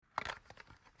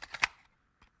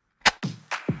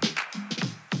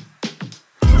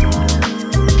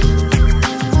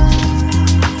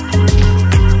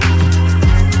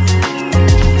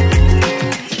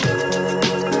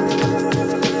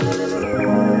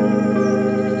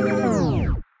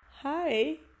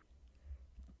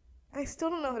I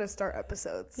still don't know how to start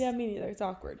episodes. Yeah, me neither. It's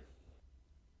awkward.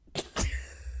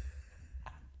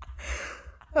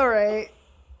 All right.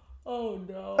 Oh,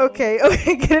 no. Okay,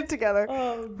 get it together.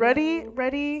 Oh, no.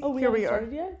 Ready? Oh, we Here we haven't are.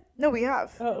 started yet? No, we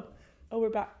have. Oh,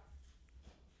 we're back.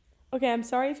 Okay, I'm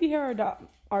sorry if you hear our dog,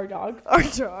 Our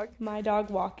dog. my dog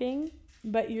walking,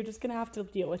 but you're just going to have to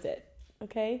deal with it,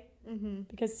 okay? Mm-hmm.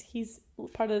 Because he's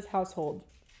part of this household.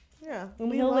 Yeah.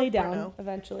 And he'll lay down Bruno.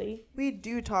 eventually. We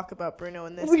do talk about Bruno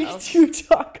in this We house. do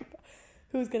talk about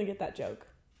who's going to get that joke.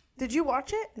 Did you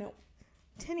watch it? No.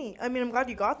 Tinny. I mean, I'm glad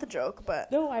you got the joke,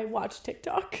 but... No, I watched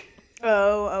TikTok.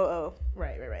 Oh.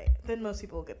 Right. Then most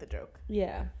people will get the joke.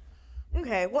 Yeah.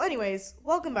 Okay, well, anyways,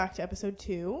 welcome back to episode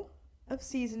 2 of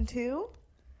season 2.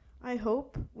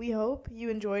 We hope you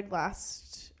enjoyed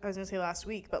last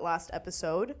week, but last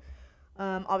episode.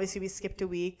 Obviously, we skipped a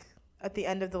week. At the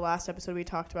end of the last episode, we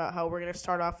talked about how we're going to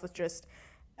start off with just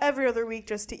every other week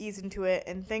just to ease into it,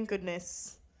 and thank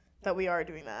goodness that we are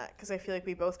doing that, because I feel like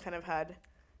we both kind of had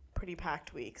pretty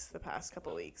packed weeks the past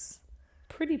couple weeks.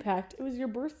 Pretty packed. It was your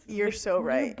birth. You're so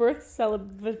right. Your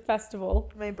birth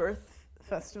festival. My birth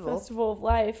festival. Festival of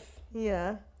life.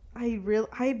 Yeah.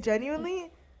 I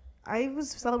genuinely, I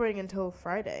was celebrating until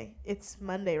Friday. It's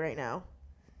Monday right now.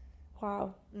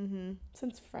 Wow. Mm-hmm.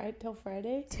 Since Friday till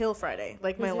Friday? Till Friday.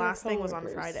 Like, my last thing was on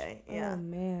Friday. Yeah. Oh,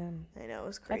 man. I know, it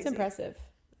was crazy. That's impressive.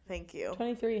 Thank you.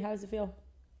 23, how does it feel?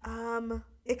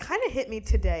 It kind of hit me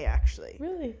today, actually.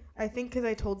 Really? I think because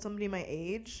I told somebody my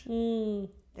age. And...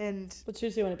 It's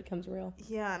usually when it becomes real.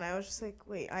 Yeah, and I was just like,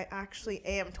 wait, I actually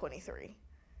am 23.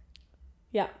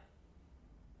 Yeah.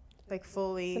 Like,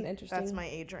 fully, That's an interesting... that's my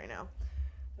age right now.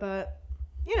 But,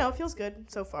 you know, it feels good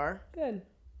so far. Good.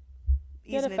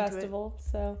 You had a festival,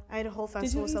 so... I had a whole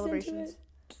festival of celebrations.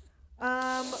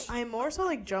 I more so,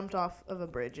 like, jumped off of a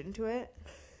bridge into it.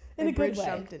 In a good way.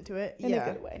 Jumped into it. In a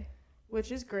good way.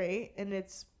 Which is great, and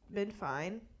it's been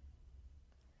fine.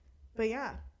 But,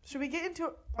 yeah. Should we get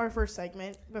into our first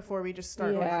segment before we just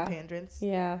start going on tangents?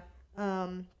 Yeah.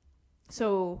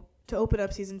 So, to open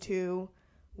up season 2,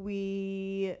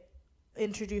 we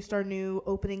introduced our new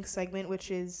opening segment, which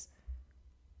is...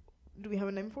 Do we have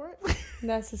a name for it?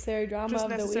 Necessary drama of the week.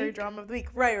 Just necessary drama of the week.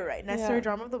 Right. Necessary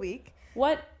drama of the week.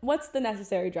 What's the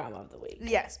necessary drama of the week?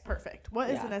 Yes, perfect.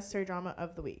 What is the necessary drama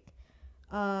of the week?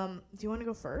 Do you want to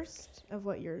go first of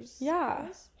what yours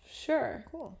is? Sure.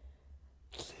 Cool.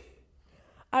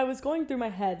 I was going through my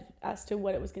head as to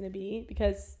what it was going to be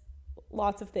because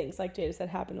lots of things, like Jada said,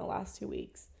 happened the last 2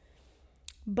 weeks.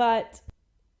 But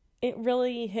it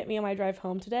really hit me on my drive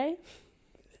home today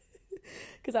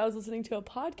because I was listening to a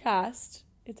podcast.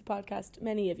 It's a podcast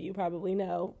many of you probably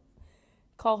know,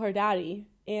 Call Her Daddy.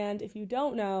 And if you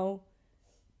don't know,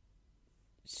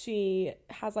 she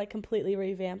has like completely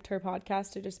revamped her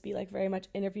podcast to just be like very much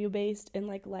interview based and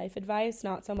like life advice,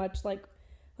 not so much like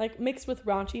mixed with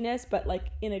raunchiness, but like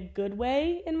in a good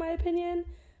way, in my opinion.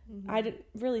 Mm-hmm. I didn't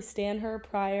really stand her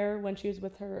prior when she was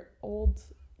with her old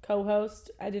co-host.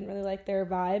 I didn't really like their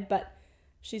vibe, but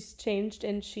she's changed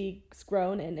and she's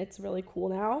grown and it's really cool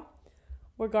now.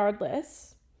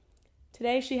 Regardless,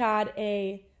 today she had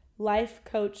a life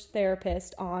coach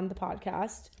therapist on the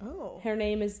podcast. Oh. Her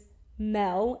name is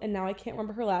Mel, and now I can't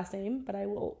remember her last name, but I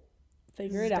will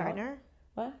figure it out. Steiner?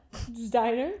 What?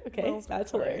 Steiner? Okay,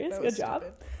 that's hilarious. Good job.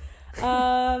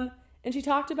 And she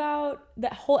talked about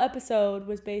that whole episode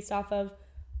was based off of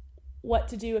what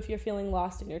to do if you're feeling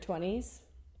lost in your 20s.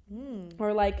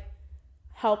 Or like,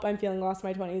 help, I'm feeling lost in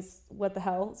my 20s. What the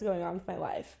hell is going on with my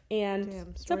life? And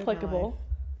it's applicable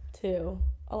to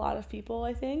a lot of people,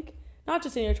 I think. Not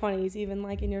just in your 20s, even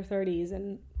like in your 30s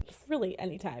and really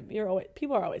anytime.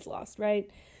 People are always lost, right?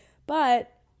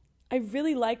 But I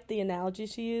really liked the analogy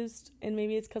she used, and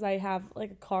maybe it's because I have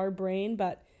like a car brain,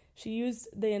 but she used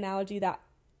the analogy that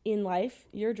in life,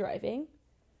 you're driving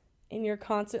and you're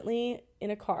constantly in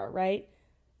a car, right?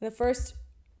 In the first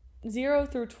 0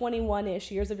 through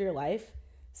 21-ish years of your life,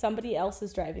 somebody else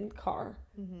is driving the car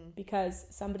because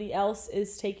somebody else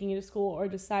is taking you to school or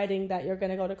deciding that you're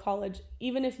going to go to college.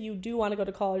 Even if you do want to go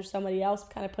to college, somebody else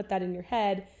kind of put that in your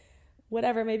head,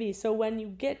 whatever it may be. So when you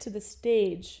get to the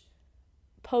stage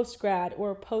post-grad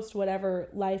or post whatever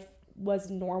life was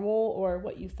normal or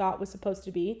what you thought was supposed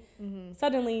to be,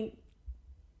 suddenly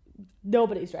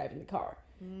nobody's driving the car.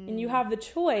 And you have the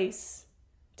choice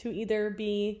to either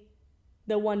be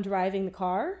the one driving the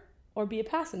car or be a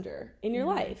passenger in your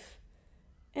life.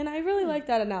 And I really like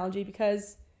that analogy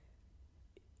because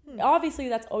obviously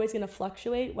that's always going to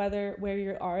fluctuate where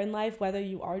you are in life, whether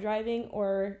you are driving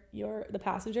or you're the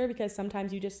passenger, because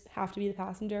sometimes you just have to be the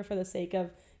passenger for the sake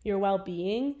of your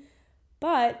well-being.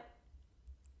 But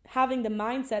having the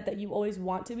mindset that you always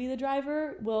want to be the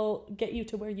driver will get you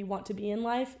to where you want to be in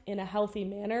life in a healthy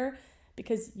manner,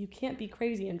 because you can't be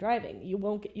crazy in driving.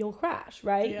 You'll crash,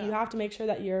 right? Yeah. You have to make sure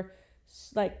that you're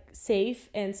like safe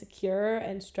and secure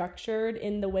and structured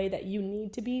in the way that you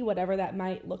need to be, whatever that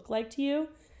might look like to you.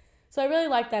 So I really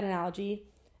like that analogy.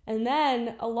 And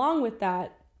then along with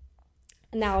that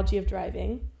analogy of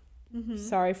driving,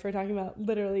 sorry for talking about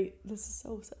literally, this is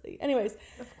so silly. Anyways.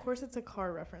 Of course it's a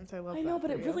car reference. I love that. I know,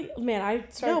 but it really, man, I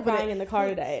started crying in the car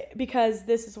today because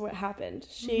this is what happened.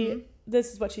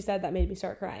 This is what she said that made me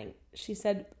start crying. She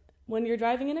said, when you're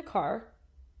driving in a car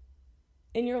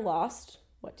and you're lost,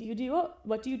 what do you do?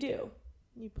 What do you do?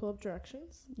 You pull up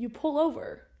directions? You pull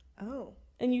over. Oh.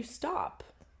 And you stop.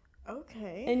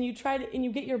 Okay. And you and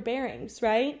you get your bearings,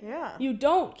 right? Yeah. You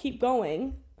don't keep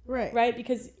going. Right. Right?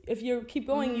 Because if you keep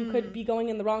going, you could be going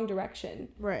in the wrong direction.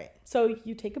 Right. So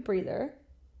you take a breather.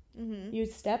 You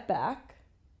step back.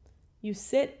 You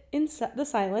sit in the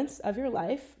silence of your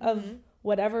life, of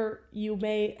whatever you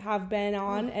may have been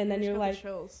on, and then you're like,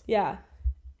 yeah.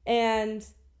 And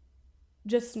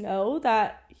just know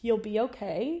that you'll be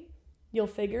okay. You'll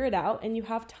figure it out, and you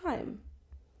have time.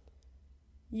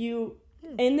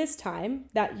 In this time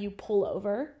that you pull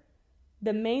over,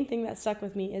 the main thing that stuck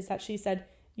with me is that she said,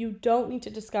 you don't need to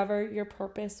discover your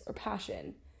purpose or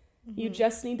passion. You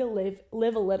just need to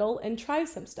live a little and try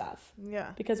some stuff.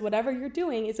 Yeah. Because whatever you're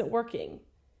doing isn't working.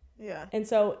 Yeah. And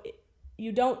so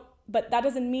but that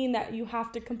doesn't mean that you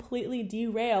have to completely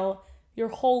derail your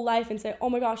whole life and say, oh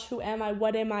my gosh, who am I?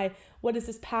 What am I? What is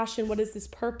this passion? What is this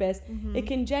purpose? It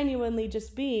can genuinely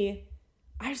just be,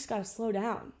 I just got to slow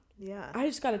down. Yeah. I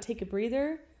just got to take a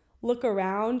breather, look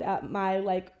around at my,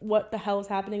 like, what the hell is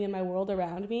happening in my world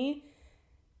around me,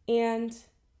 and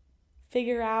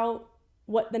figure out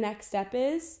what the next step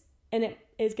is. And it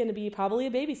is going to be probably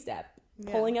a baby step,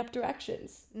 pulling up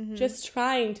directions, just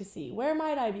trying to see, where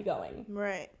might I be going?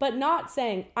 Right. But not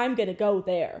saying, I'm going to go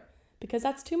there, because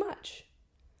that's too much.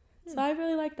 So I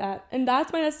really like that. And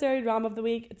that's my necessary drama of the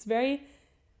week. It's very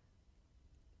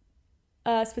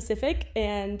specific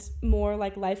and more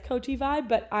like life coachy vibe,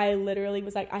 but I literally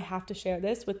was like, I have to share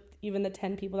this with even the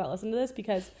 10 people that listen to this,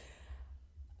 because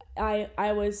I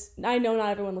know not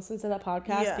everyone listens to that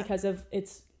podcast because of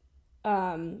its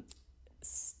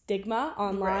stigma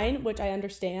online, which I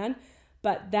understand,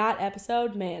 but that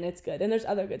episode, man, it's good. And there's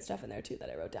other good stuff in there too that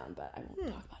I wrote down, but I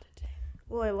won't talk about it today.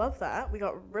 Well, I love that. We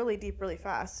got really deep really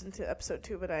fast into episode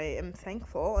 2, but I am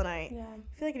thankful, and I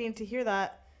feel like I need to hear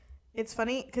that. It's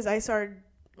funny because I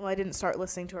didn't start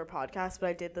listening to her podcast, but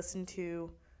I did listen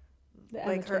to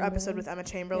her episode with Emma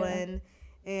Chamberlain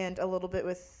and a little bit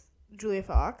with Julia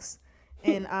Fox.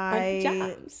 And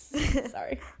Uncut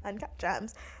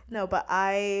Gems. No, but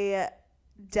I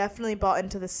definitely bought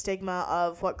into the stigma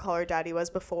of what Call Her Daddy was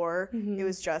before. It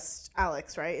was just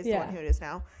Alex, right? Is the one who it is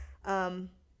now. And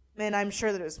I'm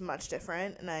sure that it was much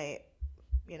different, and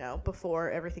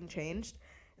before everything changed.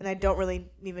 And I don't really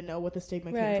even know what the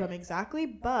stigma came from exactly,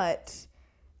 but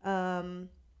I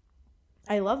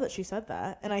love that she said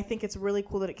that. And I think it's really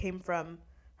cool that it came from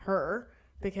her,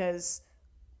 because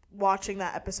watching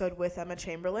that episode with Emma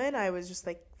Chamberlain, I was just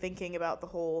like thinking about the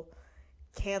whole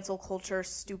cancel culture,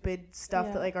 stupid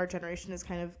stuff that like our generation has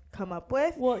kind of come up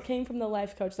with. Well, it came from the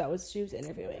life coach she was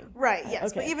interviewing. Right,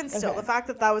 yes. Okay. But even still, the fact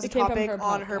that was a topic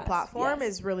on her platform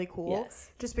is really cool.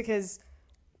 Yes. Just because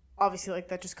obviously, like,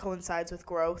 that just coincides with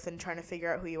growth and trying to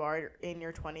figure out who you are in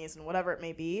your 20s and whatever it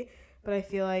may be. But I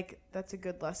feel like that's a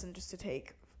good lesson just to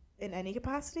take in any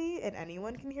capacity, and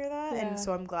anyone can hear that. Yeah. And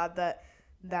so I'm glad that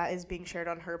is being shared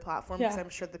on her platform, because I'm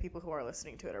sure the people who are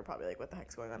listening to it are probably like, what the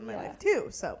heck's going on in my life too?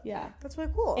 So that's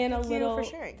really cool. And thank you for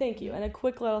sharing. Thank you. And a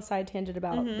quick little side tangent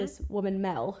about this woman,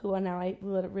 Mel, who now I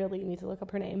really need to look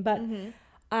up her name. But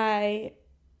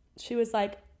she was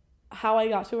like, how I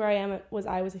got to where I am was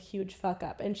I was a huge fuck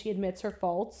up, and she admits her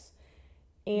faults,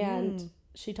 and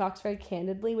she talks very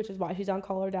candidly, which is why she's on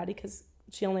Call Her Daddy, because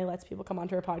she only lets people come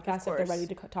onto her podcast if they're ready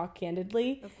to talk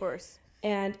candidly. Of course.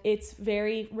 And it's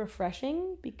very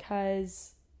refreshing,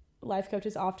 because life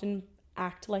coaches often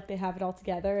act like they have it all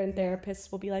together, and therapists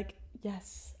will be like,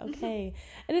 yes, okay.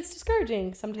 And it's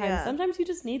discouraging sometimes. Yeah. Sometimes you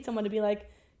just need someone to be like,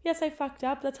 yes, I fucked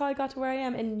up. That's how I got to where I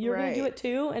am. And you're going to do it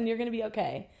too. And you're going to be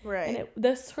okay. Right.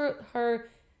 And her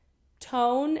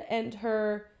tone and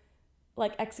her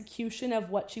like execution of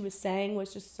what she was saying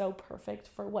was just so perfect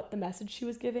for what the message she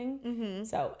was giving.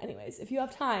 So anyways, if you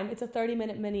have time, it's a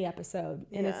 30-minute mini episode.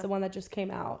 And it's the one that just came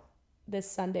out this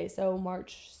Sunday. So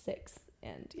March 6th.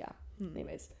 And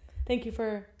anyways, thank you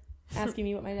for asking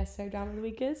me what my necessary drama of the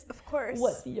week is. Of course.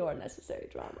 What's your necessary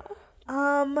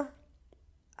drama?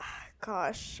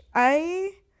 Gosh, I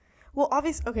Well,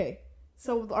 obviously, okay.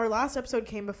 So our last episode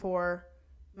came before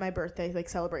my birthday, like,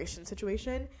 celebration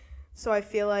situation. So I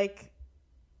feel like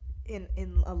in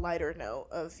a lighter note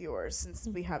of yours, since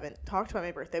we haven't talked about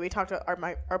my birthday, we talked about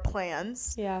our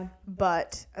plans. Yeah.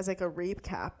 But as like a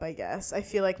recap, I guess, I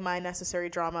feel like my necessary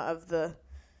drama of the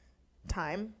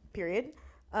time period,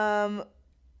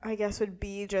 I guess would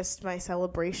be just my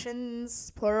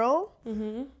celebrations, plural.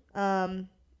 Mm-hmm.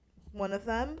 One of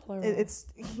them. Plural. It's,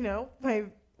 you know,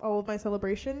 all of my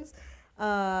celebrations.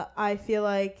 I feel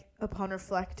like upon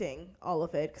reflecting all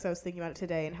of it, because I was thinking about it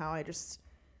today and how I just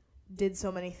did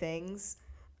so many things.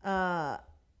 We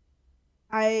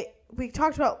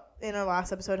talked about in our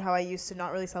last episode how I used to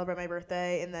not really celebrate my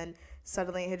birthday, and then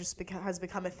suddenly it just has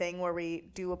become a thing where we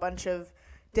do a bunch of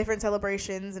different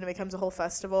celebrations and it becomes a whole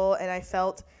festival. And I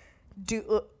felt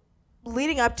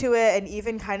leading up to it, and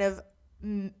even kind of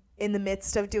in the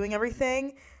midst of doing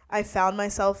everything, I found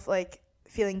myself like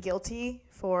feeling guilty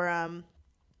for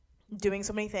doing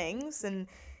so many things, and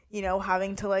you know,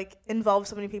 having to like involve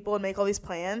so many people and make all these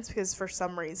plans, because for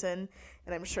some reason,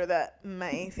 and I'm sure that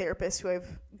my therapist, who I've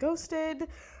ghosted,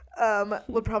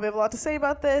 would probably have a lot to say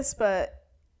about this, but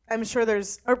I'm sure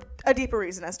there's a deeper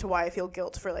reason as to why I feel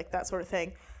guilt for like that sort of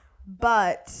thing.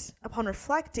 But upon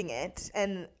reflecting it,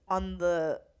 and on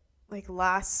the like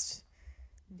last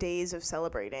days of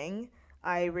celebrating,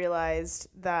 I realized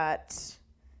that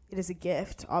it is a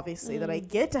gift, obviously, that I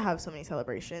get to have so many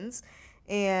celebrations,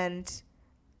 and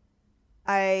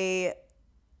I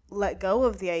let go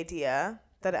of the idea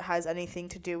that it has anything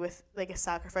to do with like a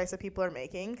sacrifice that people are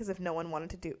making, because if no one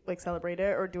wanted to do like celebrate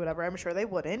it or do whatever, I'm sure they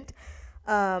wouldn't.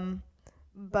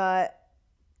 But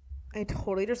I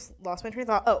totally just lost my train of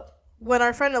thought. Oh, when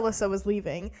our friend Alyssa was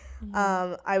leaving,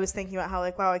 I was thinking about how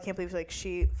like, wow, I can't believe like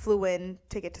she flew in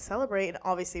to get to celebrate, and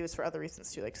obviously it was for other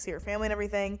reasons too, like to see her family and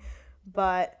everything.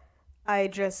 But I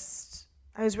was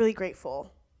really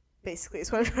grateful, basically,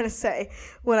 is what I'm trying to say,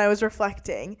 when I was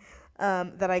reflecting,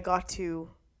 that I got to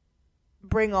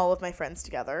bring all of my friends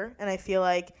together. And I feel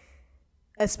like,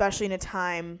 especially in a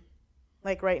time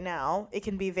like right now, it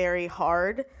can be very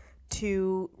hard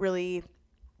to really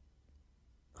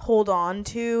hold on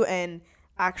to and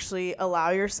actually allow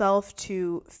yourself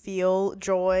to feel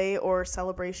joy or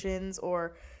celebrations,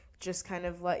 or just kind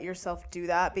of let yourself do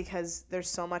that, because there's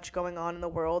so much going on in the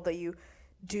world that you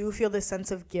do feel this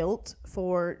sense of guilt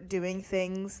for doing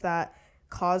things that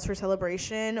cause for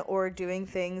celebration, or doing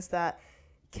things that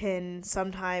can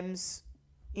sometimes,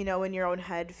 you know, in your own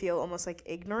head feel almost like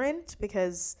ignorant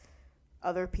because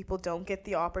other people don't get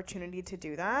the opportunity to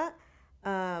do that.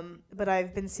 But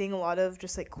I've been seeing a lot of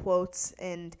just like quotes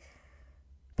and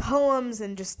poems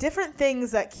and just different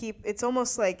things that it's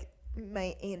almost like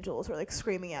my angels are like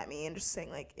screaming at me and just saying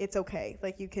like, it's okay.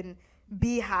 Like, you can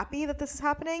be happy that this is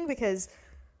happening, because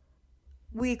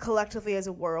we collectively as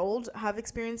a world have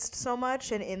experienced so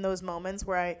much. And in those moments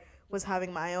where I was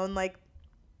having my own like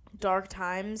dark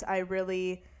times, I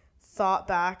really thought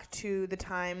back to the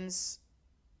times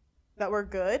that were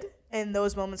good, and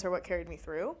those moments are what carried me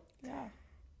through. Yeah.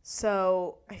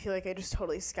 So I feel like I just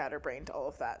totally scatterbrained all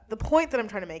of that. The point that I'm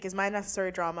trying to make is my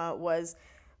necessary drama was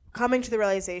coming to the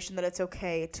realization that it's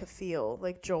okay to feel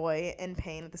like joy and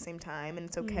pain at the same time, and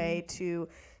it's okay to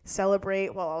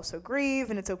celebrate while also grieve,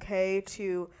 and it's okay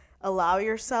to allow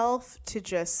yourself to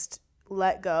just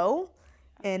let go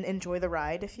and enjoy the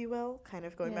ride, if you will, kind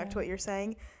of going back to what you're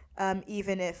saying,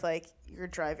 even if like you're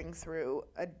driving through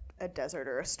a desert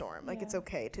or a storm. Like, it's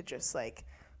okay to just like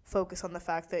focus on the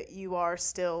fact that you are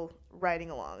still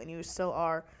riding along and you still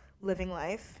are living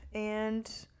life. And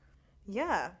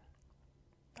yeah,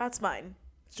 that's mine.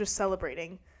 It's just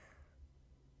celebrating.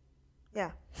 Yeah.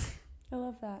 I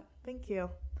love that. Thank you.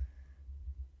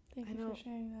 Thank you for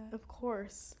sharing that. Of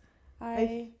course.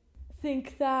 I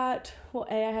think that, well,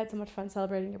 I had so much fun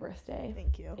celebrating your birthday.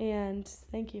 Thank you. And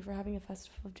thank you for having a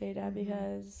Festival of Jada,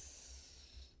 because,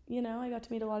 you know, I got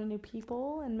to meet a lot of new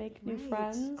people and make new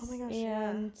friends. Oh my gosh,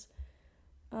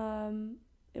 and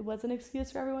it was an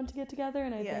excuse for everyone to get together.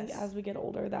 And I think as we get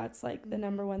older, that's like the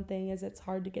number one thing, is it's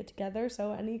hard to get together.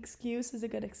 So any excuse is a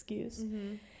good excuse.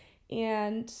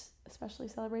 And especially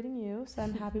celebrating you. So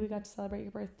I'm happy we got to celebrate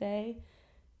your birthday.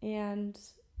 And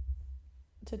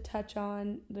to touch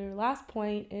on the last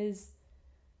point is,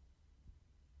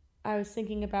 I was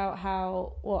thinking about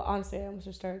how, well, honestly, I almost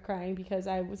just started crying, because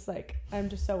I was like, I'm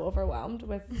just so overwhelmed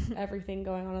with everything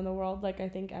going on in the world. Like, I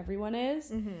think everyone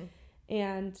is.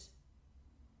 And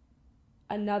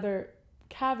another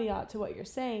caveat to what you're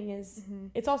saying is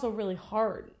it's also really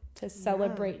hard to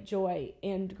celebrate joy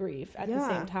and grief at the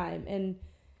same time. And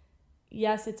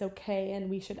yes, it's okay, and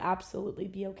we should absolutely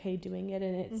be okay doing it,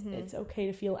 and it's okay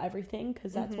to feel everything,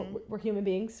 because that's what we're human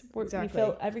beings. We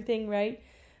feel everything, right?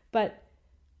 But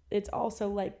it's also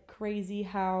like crazy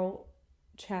how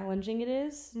challenging it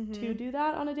is to do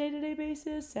that on a day-to-day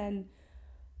basis. And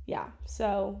yeah,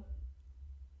 so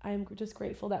I'm just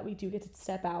grateful that we do get to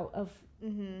step out of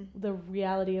the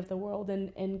reality of the world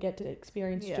and get to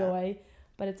experience joy.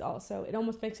 But it's also, it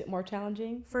almost makes it more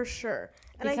challenging. For sure.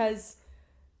 And because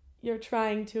you're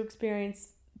trying to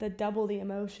experience double the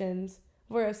emotions,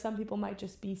 whereas some people might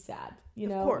just be sad, you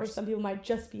know, or some people might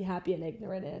just be happy and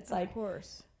ignorant. And it's like,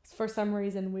 for some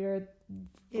reason, we're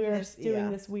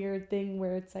doing this weird thing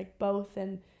where it's like both,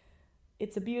 and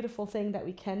it's a beautiful thing that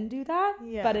we can do that,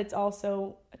 but it's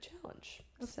also a challenge.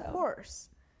 Of course.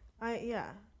 And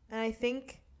I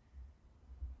think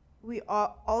we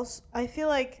also, I feel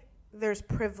like there's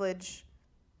privilege.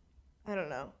 I don't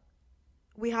know.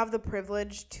 We have the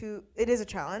privilege to, it is a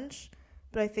challenge,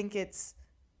 but I think it's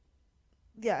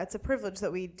a privilege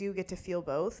that we do get to feel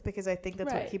both, because I think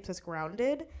that's what keeps us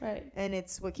grounded. Right. And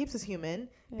it's what keeps us human,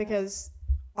 because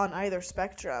on either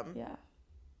spectrum,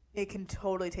 it can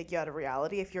totally take you out of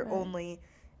reality. If you're only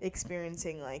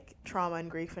experiencing like trauma and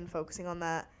grief and focusing on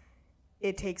that,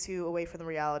 it takes you away from the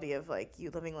reality of like you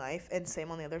living life. And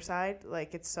same on the other side,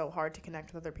 like it's so hard to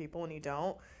connect with other people when you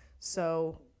don't.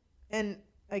 So, and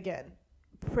again,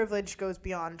 privilege goes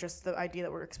beyond just the idea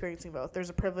that we're experiencing both. There's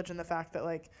a privilege in the fact that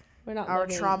like we're not our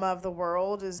trauma of the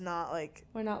world is not like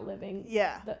we're not living.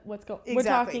 Yeah. What's going?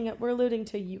 Exactly. We're alluding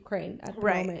to Ukraine at the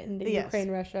moment, and the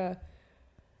Ukraine-Russia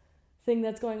thing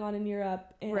that's going on in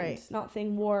Europe, and not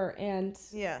saying war. And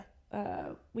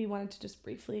we wanted to just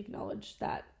briefly acknowledge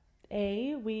that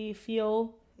we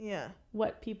feel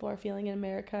what people are feeling in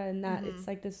America, and that it's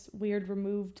like this weird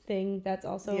removed thing that's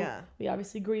also we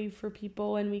obviously grieve for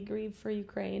people, and we grieve for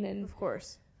Ukraine, and of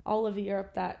course all of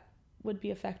Europe that would be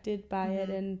affected by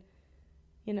it. And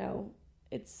you know,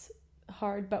 it's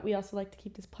hard, but we also like to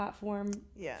keep this platform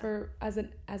for as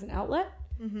an outlet.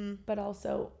 But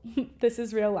also this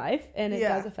is real life, and it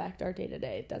does affect our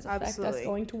day-to-day. It does affect us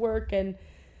going to work and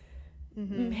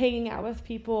hanging out with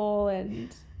people,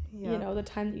 and you know, the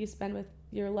time that you spend with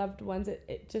your loved ones,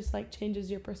 it just like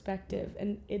changes your perspective.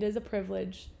 And it is a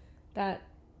privilege that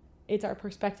it's our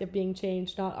perspective being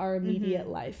changed, not our immediate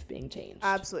life being changed.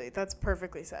 Absolutely. That's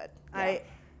perfectly said.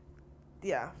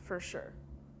 For sure.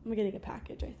 I'm getting a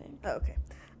package, I think. Oh, okay.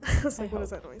 I was like, what is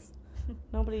that noise?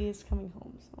 Nobody is coming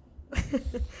home, so.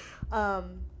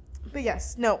 But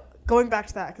yes, no, going back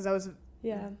to that, because I was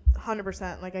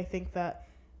 100%, like, I think that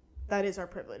is our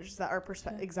privilege, that our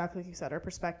perspective, exactly like you said, our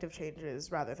perspective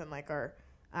changes rather than like our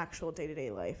actual day-to-day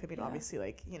life. I mean, obviously,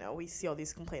 like, you know, we see all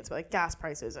these complaints about like gas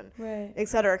prices and et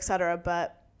cetera,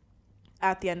 but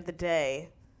at the end of the day,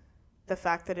 the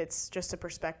fact that it's just a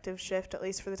perspective shift, at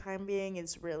least for the time being,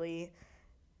 is really,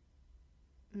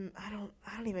 I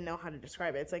don't even know how to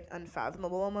describe it. It's like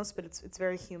unfathomable almost, but it's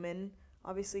very human,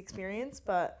 obviously, experience,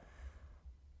 but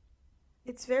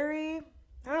it's very,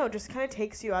 I don't know, just kind of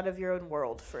takes you out of your own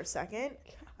world for a second.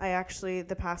 I actually,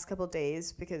 the past couple of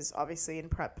days, because obviously in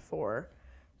prep for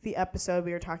the episode,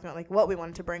 we were talking about like what we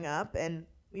wanted to bring up, and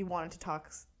we wanted to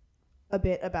talk a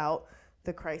bit about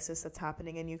the crisis that's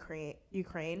happening in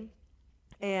Ukraine.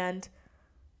 And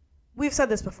we've said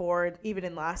this before, even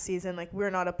in last season, like,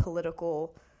 we're not a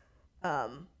political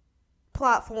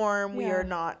platform. We are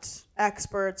not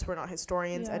experts. We're not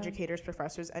historians, educators,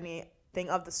 professors,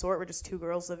 anything of the sort. We're just two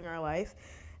girls living our life.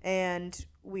 And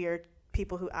we are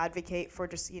people who advocate for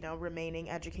just, you know,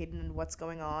 remaining educated in what's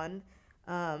going on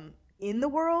in the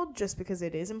world, just because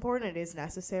it is important. It is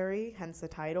necessary, hence the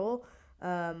title.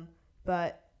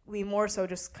 But we more so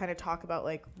just kind of talk about,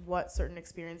 like, what certain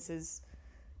experiences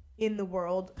in the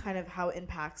world, kind of how it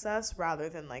impacts us, rather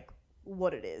than like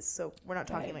what it is. So we're not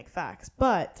talking like facts,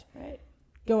 but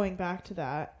going back to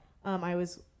that, I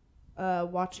was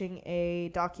watching a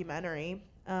documentary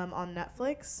on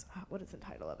Netflix. What is the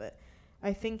title of it?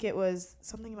 I think it was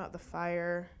something about the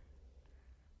fire.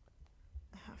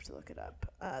 I have to look it up.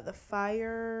 The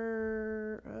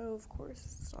fire. Oh, of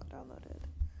course, it's not downloaded.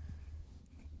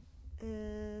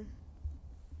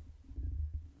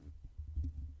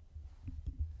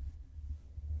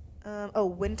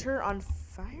 Winter on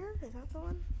Fire? Is that the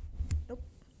one? Nope.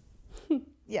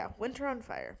 Yeah, Winter on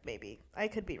Fire, maybe. I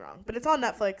could be wrong. But it's on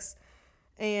Netflix,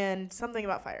 and something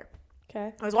about fire.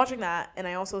 Okay. I was watching that, and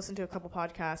I also listened to a couple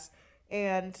podcasts,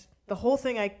 and the whole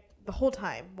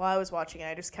time while I was watching it,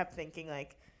 I just kept thinking,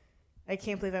 like, I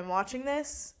can't believe I'm watching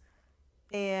this,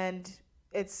 and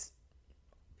it's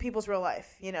people's real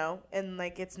life, you know? And,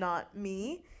 like, it's not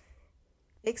me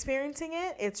experiencing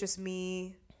it. It's just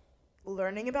me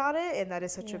learning about it, and that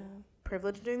is such a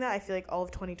privilege doing that. I feel like all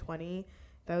of 2020,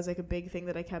 that was like a big thing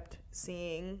that I kept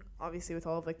seeing, obviously with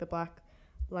all of like the Black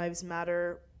Lives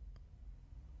Matter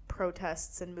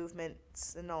protests and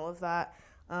movements and all of that.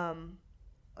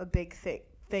 A big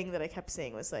thing that I kept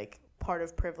seeing was like part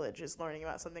of privilege is learning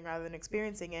about something rather than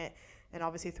experiencing it. And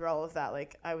obviously through all of that,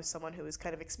 like I was someone who was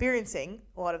kind of experiencing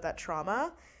a lot of that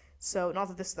trauma. So not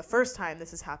that this is the first time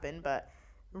this has happened, but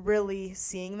really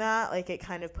seeing that, like it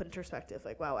kind of put into perspective,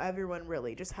 like, wow, everyone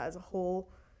really just has a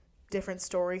whole different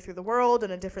story through the world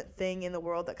and a different thing in the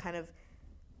world that kind of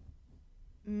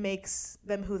makes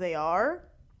them who they are.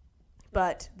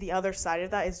 But the other side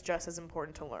of that is just as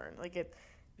important to learn. Like it,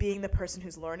 being the person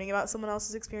who's learning about someone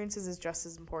else's experiences is just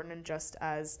as important and just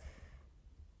as,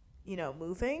 you know,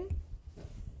 moving.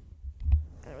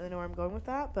 I don't really know where I'm going with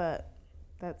that, but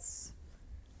that's,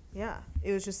 yeah,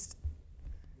 it was just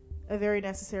a very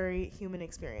necessary human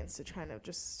experience to try to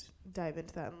just dive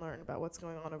into that and learn about what's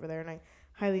going on over there. And I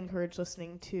highly encourage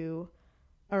listening to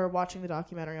or watching the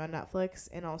documentary on Netflix,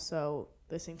 and also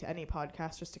listening to any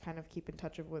podcast just to kind of keep in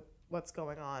touch with what's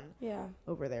going on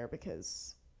over there,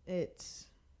 because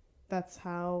that's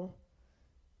how,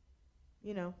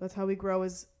 you know, that's how we grow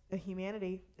as a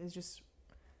humanity, is just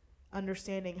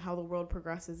understanding how the world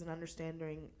progresses and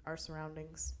understanding our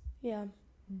surroundings. Yeah.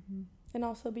 Mm-hmm. And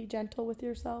also be gentle with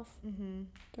yourself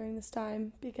during this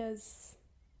time, because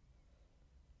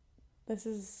this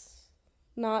is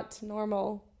not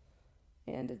normal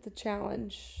and it's a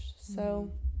challenge.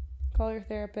 So call your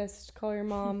therapist, call your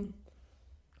mom,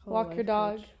 walk your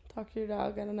dog, talk to your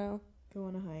dog, I don't know. Go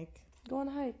on a hike. Go on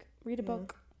a hike. Read a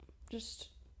book. Just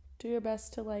do your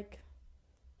best to, like,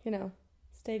 you know,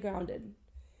 stay grounded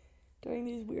during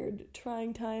these weird,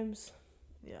 trying times.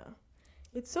 Yeah.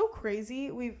 It's so crazy.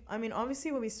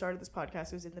 Obviously when we started this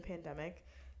podcast, it was in the pandemic.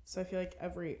 So I feel like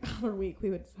every other week we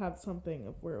would have something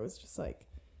of where it was just like,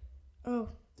 oh,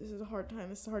 this is a hard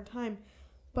time.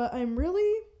 But I'm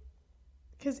really,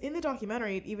 because in the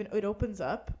documentary, it opens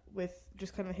up with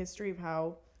just kind of a history of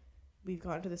how we've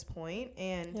gotten to this point.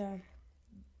 And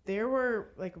there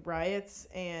were like riots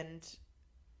and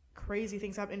crazy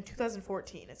things happened in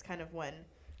 2014. It's kind of when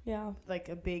like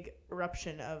a big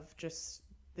eruption of just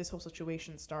this whole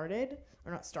situation started,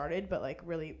 or not started, but like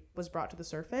really was brought to the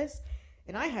surface.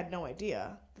 And I had no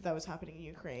idea that was happening in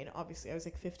Ukraine. Obviously I was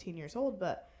like 15 years old,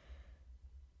 but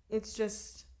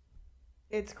it's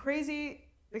crazy,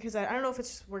 because I don't know if it's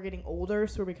just we're getting older,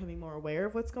 so we're becoming more aware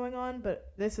of what's going on,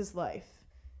 but this is life.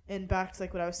 And back to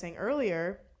like what I was saying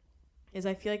earlier, is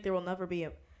I feel like there will never be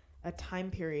a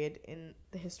time period in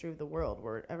the history of the world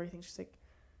where everything's just like,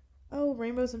 oh,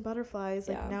 rainbows and butterflies.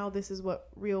 Like now this is what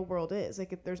real world is.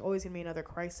 Like there's always going to be another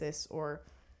crisis or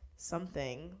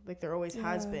something. Like there always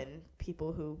has been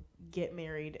people who get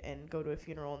married and go to a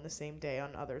funeral on the same day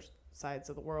on other sides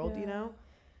of the world, you know?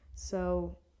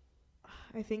 So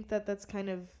I think that's kind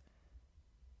of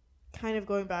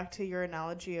going back to your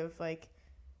analogy of like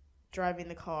driving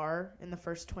the car in the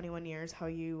first 21 years, how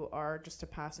you are just a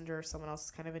passenger, someone else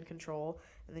is kind of in control,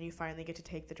 and then you finally get to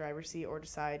take the driver's seat or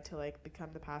decide to like become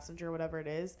the passenger, whatever it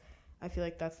is. I feel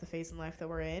like that's the phase in life that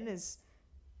we're in, is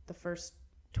the first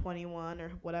 21 or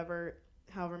whatever,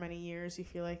 however many years you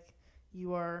feel like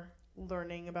you are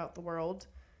learning about the world.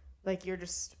 Like you're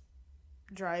just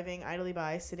driving idly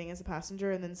by, sitting as a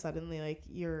passenger, and then suddenly like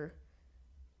you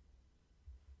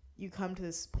come to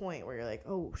this point where you're like,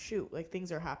 oh shoot, like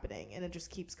things are happening, and it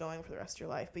just keeps going for the rest of your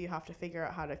life. But you have to figure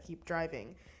out how to keep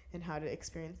driving and how to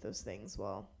experience those things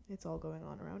while it's all going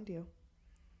on around you.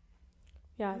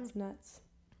 Yeah, it's nuts.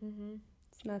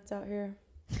 It's nuts out here.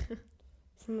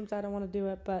 Sometimes I don't want to do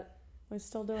it, but we're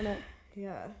still doing it.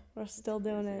 Yeah, we're still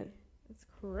doing it. It's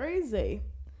crazy.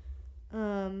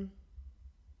 Yeah,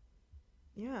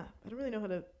 I don't really know how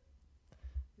to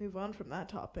move on from that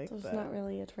topic. So it's not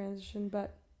really a transition,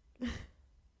 but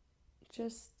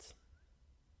just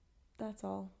that's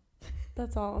all.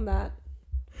 That's all on that.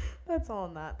 That's all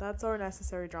on that. That's our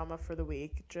necessary drama for the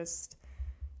week. Just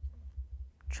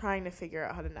trying to figure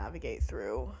out how to navigate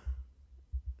through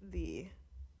the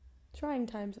trying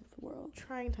times of the world.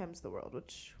 Trying times of the world,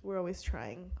 which we're always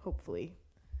trying, hopefully.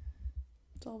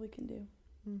 That's all we can do.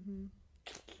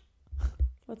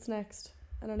 What's next?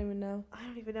 I don't even know. I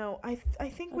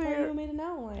think I thought you made an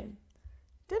outline.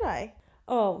 Did I?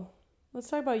 Oh, let's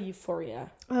talk about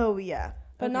Euphoria. Oh, yeah.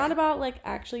 But not about, like,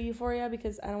 actually Euphoria,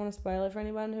 because I don't want to spoil it for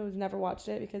anyone who has never watched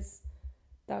it, because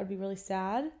that would be really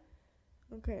sad.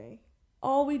 Okay.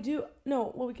 all we do,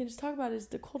 no, what we can just talk about is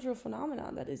the cultural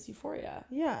phenomenon that is Euphoria.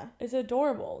 Yeah. It's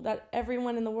adorable that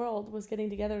everyone in the world was getting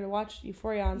together to watch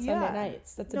Euphoria on Sunday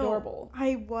nights. That's adorable.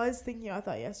 I was thinking about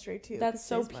that yesterday, too. That's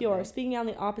so pure. Monday. Speaking on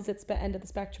the opposite end of the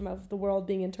spectrum of the world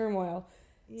being in turmoil,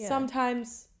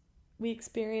 sometimes we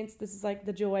experience, this is like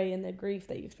the joy and the grief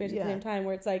that you experience at the same time,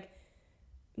 where it's like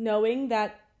knowing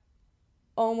that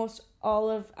almost all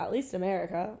of, at least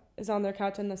America, is on their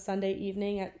couch on the Sunday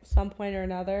evening at some point or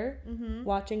another,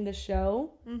 watching the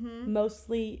show,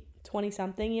 mostly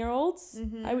 20-something-year-olds,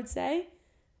 I would say,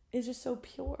 is just so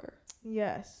pure.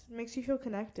 Yes. It makes you feel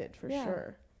connected, for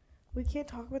sure. We can't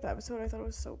talk about the episode. I thought it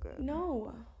was so good.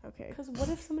 No. Okay. Because what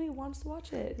if somebody wants to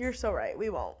watch it? You're so right. We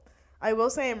won't. I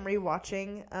will say I'm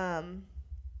rewatching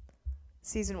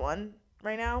season 1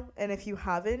 right now, and if you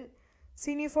haven't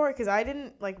seen Euphoria, because I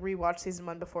didn't rewatch season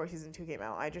 1 before season 2 came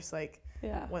out. I just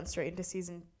went straight into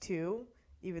season 2,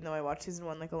 even though I watched season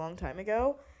 1 a long time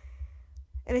ago.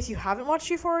 And if you haven't watched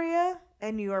Euphoria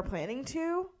and you are planning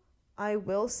to, I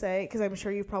will say, because I'm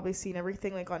sure you've probably seen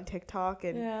everything on TikTok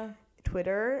and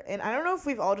Twitter, and I don't know if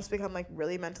we've all just become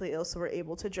really mentally ill, so we're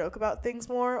able to joke about things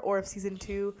more, or if season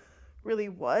 2 really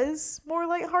was more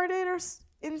lighthearted or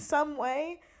in some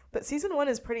way. But season 1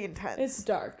 is pretty intense. It's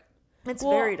dark. It's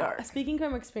very dark. Speaking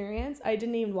from experience, I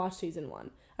didn't even watch season 1.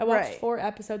 I watched 4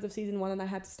 episodes of season 1 and I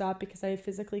had to stop because I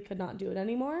physically could not do it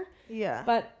anymore. Yeah.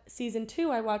 But season 2,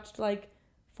 I watched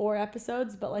 4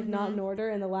 episodes, but not in order.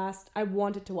 And I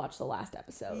wanted to watch the last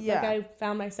episode. Yeah. I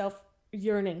found myself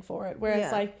yearning for it.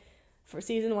 Whereas for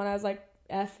season 1, I was like,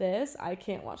 F this, I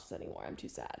can't watch this anymore. I'm too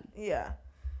sad. Yeah.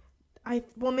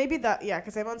 Maybe that,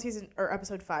 because I'm on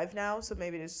episode 5 now, so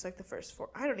maybe it's just the first 4.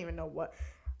 I don't even know what.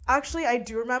 Actually, I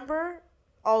do remember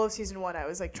all of season 1. I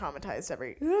was traumatized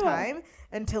every time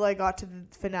until I got to the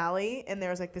finale, and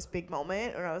there was this big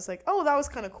moment, and I was like, oh, that was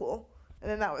kind of cool, and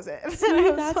then that was it.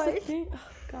 See, that's the thing. Oh,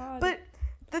 God. But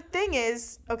the thing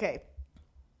is, okay,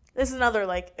 this is another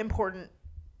important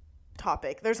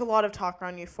topic. There's a lot of talk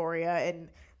around Euphoria and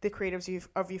the creators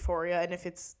of Euphoria, and if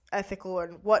it's ethical or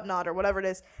whatnot or whatever it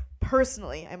is.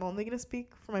 Personally, I'm only going to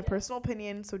speak from my personal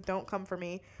opinion, so don't come for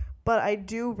me. But I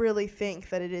do really think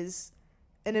that it is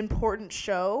an important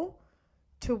show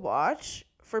to watch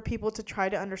for people to try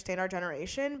to understand our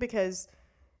generation, because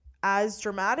as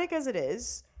dramatic as it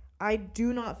is, I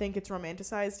do not think it's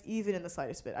romanticized even in the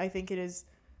slightest bit. I think it is...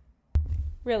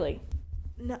 Really?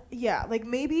 No, yeah,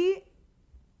 maybe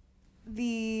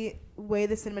the way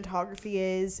the cinematography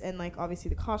is and obviously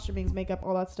the costumings, makeup,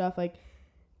 all that stuff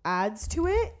adds to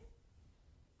it.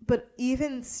 But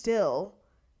even still,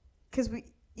 because we,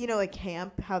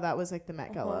 camp, how that was the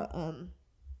Met Gala,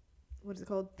 what is it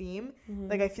called, theme?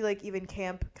 I feel even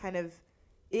camp kind of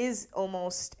is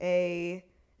almost an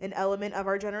element of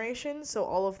our generation. So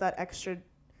all of that extra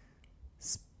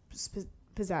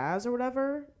pizzazz or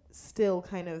whatever still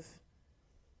kind of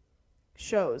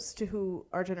shows to who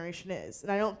our generation is.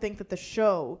 And I don't think that the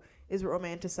show is what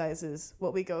romanticizes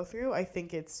what we go through. I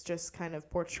think it's just kind of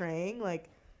portraying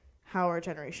how our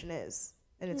generation is,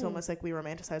 and it's almost we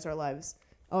romanticize our lives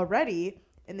already,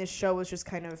 and this show was just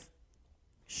kind of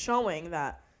showing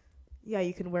that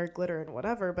you can wear glitter and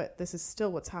whatever, but this is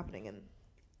still what's happening, and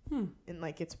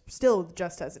it's still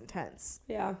just as intense.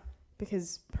 Yeah,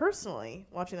 because personally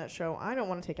watching that show, I don't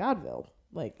want to take Advil.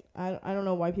 I don't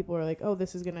know why people are oh,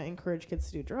 this is gonna encourage kids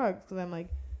to do drugs, because I'm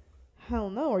hell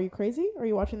no. Are you crazy? Are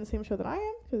you watching the same show that I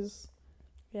am? Because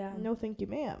no thank you,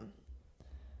 ma'am.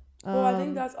 Well, I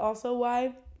think that's also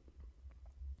why,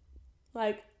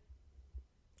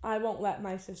 I won't let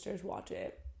my sisters watch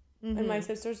it. And my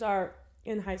sisters are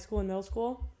in high school and middle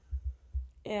school.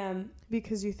 And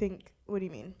because you think, what do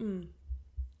you mean?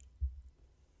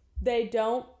 They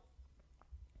don't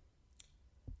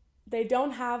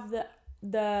have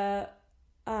their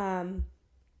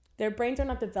brains are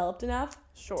not developed enough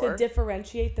to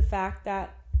differentiate the fact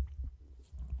that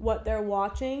what they're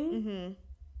watching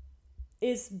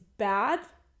is bad,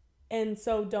 and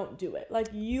so don't do it.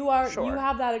 You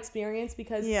have that experience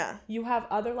because you have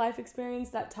other life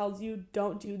experience that tells you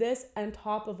don't do this on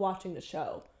top of watching the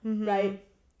show, right?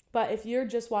 But if you're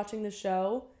just watching the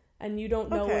show and you don't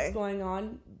know what's going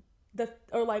on,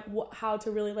 how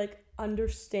to really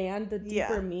understand the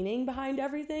deeper meaning behind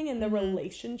everything and the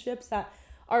relationships that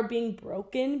are being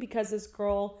broken because this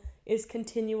girl is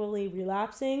continually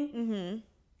relapsing,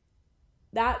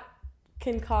 that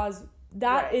can cause...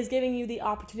 That is giving you the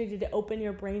opportunity to open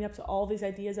your brain up to all these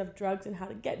ideas of drugs and how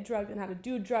to get drugs and how to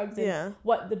do drugs and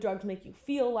what the drugs make you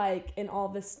feel like and all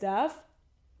this stuff.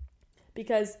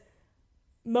 Because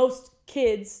most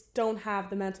kids don't have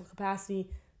the mental capacity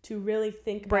to really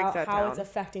think about how it's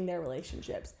affecting their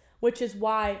relationships. which is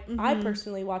why I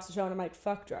personally watch the show and I'm like,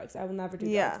 fuck drugs. I will never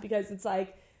do drugs because it's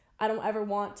like, I don't ever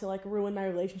want to like ruin my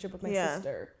relationship with my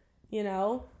sister, you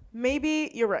know? Maybe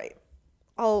you're right.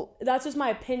 That's just my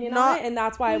opinion on it, and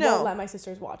that's why I won't let my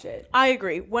sisters watch it. I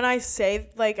agree. When I say,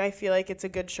 like, I feel like it's a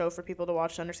good show for people to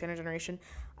watch to understand our generation,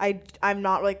 I'm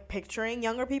not, like, picturing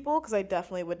younger people, because I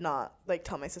definitely would not, like,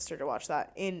 tell my sister to watch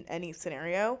that in any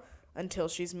scenario until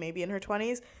she's maybe in her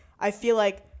 20s. I feel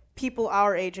like people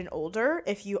our age and older,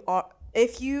 if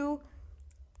you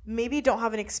maybe don't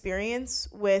have an experience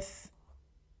with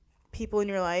people in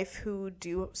your life who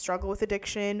do struggle with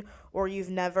addiction, or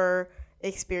you've never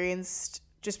experienced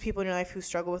just people in your life who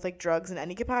struggle with like drugs in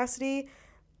any capacity,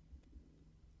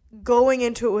 going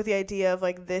into it with the idea of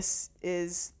like this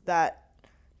is that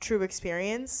true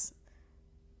experience,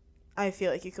 I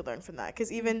feel like you could learn from that.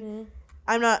 Because even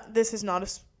this is not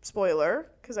a spoiler,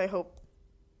 because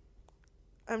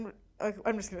I'm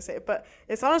just gonna say it, but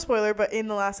it's not a spoiler, but in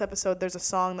the last episode there's a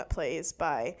song that plays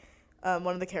by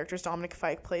one of the characters. Dominic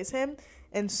Fike plays him.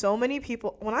 And so many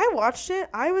people, when I watched it,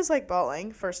 I was like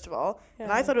bawling, first of all. Yeah.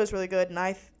 And I thought it was really good.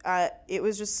 And it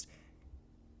was just,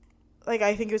 like,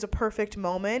 I think it was a perfect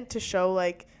moment to show,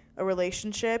 like, a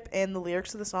relationship. And the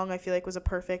lyrics of the song, I feel like, was a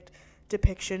perfect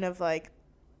depiction of, like,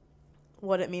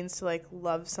 what it means to, like,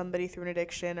 love somebody through an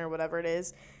addiction or whatever it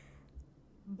is.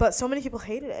 But so many people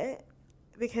hated it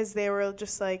because they were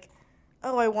just like,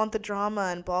 oh, I want the drama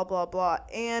and blah, blah, blah.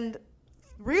 And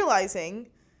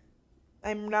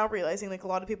I'm now realizing, like, a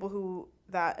lot of people who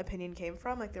that opinion came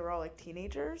from, like, they were all, like,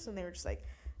 teenagers, and they were just like,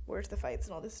 where's the fights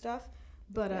and all this stuff?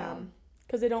 But,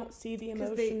 because they don't see the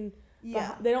emotion.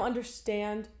 They don't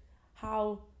understand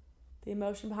how the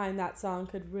emotion behind that song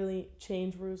could really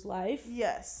change Rue's life.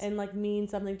 Yes. And, like, mean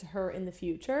something to her in the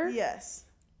future. Yes.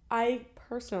 I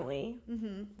personally,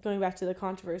 going back to the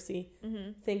controversy,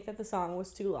 think that the song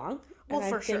was too long. And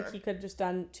I think he could have just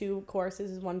done 2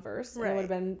 choruses as 1 verse. Right. And it would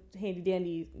have been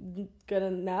handy-dandy good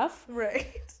enough.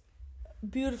 Right.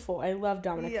 Beautiful. I love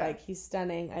Dominic Fike. He's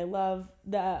stunning. I love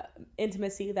the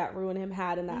intimacy that Rue and him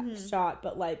had in that shot.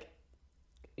 But, like,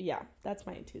 yeah, that's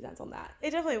my 2 cents on that.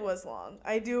 It definitely was long.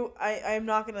 I'm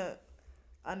not going to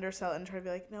undersell it and try to be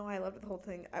like, no, I loved the whole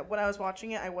thing. When I was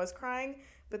watching it, I was crying.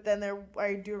 But then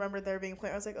I do remember there being a point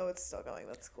where I was like, oh, it's still going.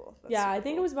 That's cool. I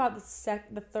think it was about the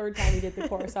 3rd time he did the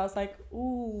chorus. I was like,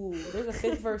 ooh, there's a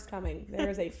 5th verse coming.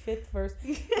 There's a 5th verse.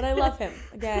 And I love him.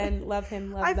 Again, love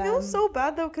him, love them. I feel so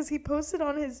bad, though, because he posted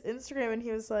on his Instagram and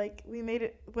he was like, we made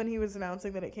it, when he was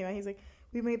announcing that it came out, he's like,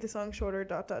 we made the song shorter, ...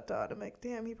 I'm like,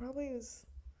 damn, he probably was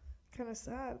kind of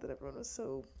sad that everyone was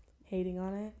so... hating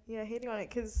on it? Yeah, hating on it,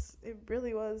 because it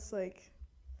really was, like...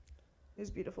 It was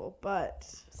beautiful, but...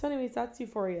 So anyways, that's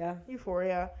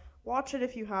Euphoria. Watch it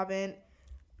if you haven't.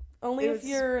 Only if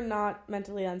you're not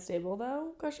mentally unstable,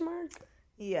 though, ?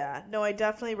 Yeah. No, I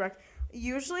definitely...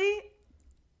 Usually...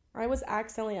 I was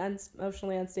accidentally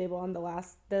emotionally unstable on the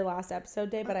last episode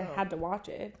day, but I had to watch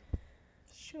it.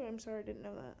 Shoot, I'm sorry I didn't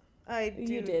know that.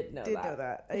 You did know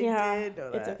that. I did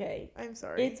know that. It's okay. I'm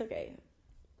sorry. It's okay.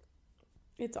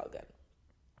 It's all good.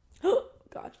 Oh,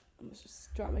 God. I almost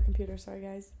just dropped my computer. Sorry,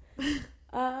 guys.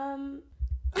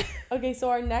 Okay, so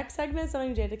our next segment is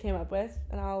something Jada came up with,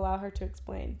 and I'll allow her to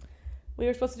explain. We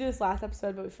were supposed to do this last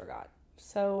episode, but we forgot.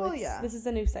 So this is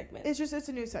a new segment. It's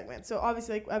a new segment. So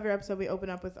obviously, like every episode, we open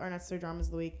up with our necessary dramas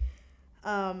of the week.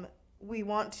 We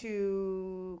want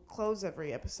to close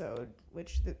every episode,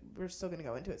 which we're still going to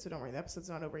go into it, so don't worry, the episode's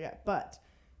not over yet. But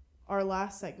our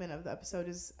last segment of the episode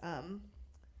is, I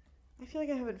feel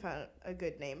like I haven't found a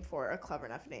good name for a clever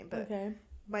enough name, but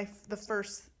the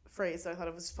first phrase that I thought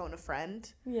of was phone a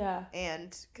friend. Yeah.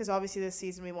 And because obviously this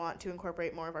season we want to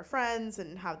incorporate more of our friends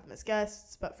and have them as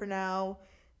guests, but for now,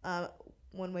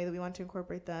 one way that we want to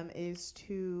incorporate them is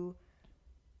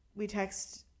we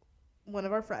text one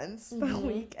of our friends the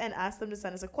week and ask them to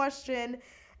send us a question,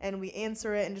 and we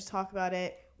answer it and just talk about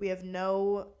it. We have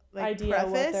no idea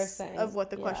preface what they're saying. Of what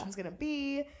the question's going to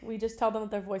be. We just tell them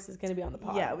that their voice is going to be on the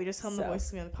pod. Yeah, we just tell them the voice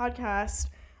is going to be on the podcast.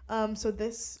 So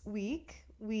this week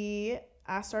we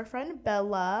asked our friend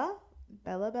Bella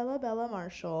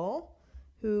Marshall,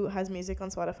 who has music on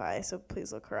Spotify, so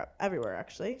please look her up everywhere.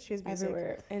 Actually, she has music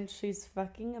everywhere, and she's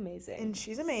fucking amazing.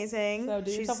 So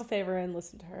do yourself a favor and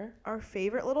listen to her. Our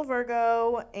favorite little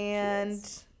Virgo, and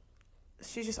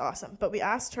she's just awesome. But we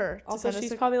asked her. Also,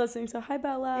 she's probably listening. So hi,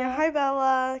 Bella. Yeah, hi,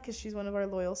 Bella, because she's one of our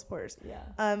loyal supporters.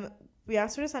 Yeah. We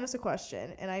asked her to send us a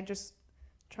question, and I just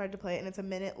tried to play it, and it's a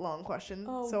minute-long question.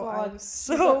 Oh, so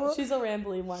God. She's a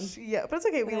rambly one. Yeah, but it's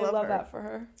okay. We love her. That for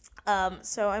her.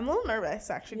 So I'm a little nervous,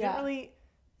 actually. Didn't really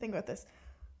think about this.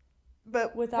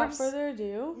 But without further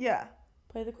ado,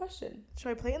 play the question. Should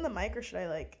I play it in the mic or should I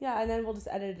like... Yeah, and then we'll just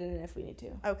edit it in if we need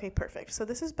to. Okay, perfect. So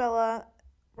this is Bella.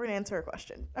 We're going to answer a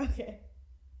question. Okay.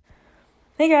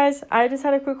 Hey guys, I just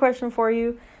had a quick question for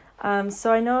you.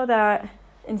 So I know that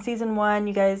in season 1,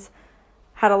 you guys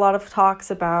had a lot of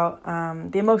talks about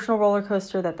the emotional roller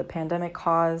coaster that the pandemic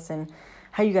caused and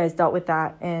how you guys dealt with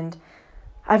that. And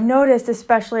I've noticed,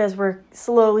 especially as we're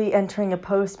slowly entering a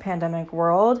post-pandemic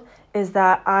world, is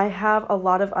that I have a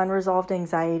lot of unresolved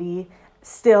anxiety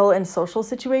still in social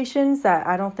situations that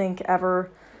I don't think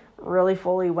ever really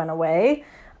fully went away.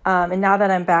 And now that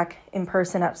I'm back in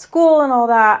person at school and all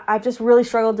that, I've just really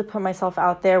struggled to put myself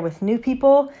out there with new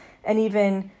people and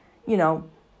even,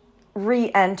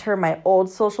 re-enter my old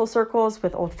social circles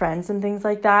with old friends and things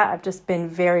like that. I've just been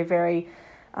very, very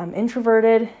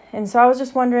introverted. And so I was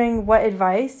just wondering what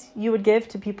advice you would give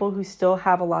to people who still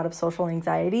have a lot of social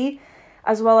anxiety,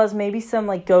 as well as maybe some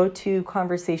go-to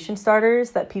conversation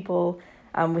starters that people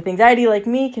with anxiety like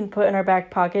me can put in our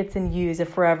back pockets and use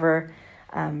if we're ever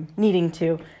needing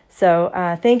to. So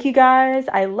thank you guys.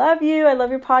 I love you. I love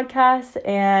your podcast,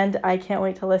 and I can't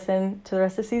wait to listen to the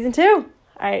rest of season 2. All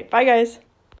right. Bye, guys.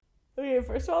 Okay,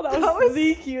 first of all, that was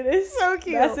the cutest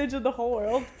message in the whole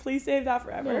world. Please save that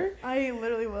forever. No, I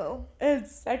literally will. And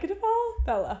second of all,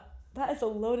 Bella, that is a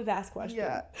loaded ass question.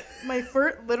 Yeah. My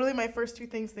first 2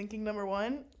 things thinking, number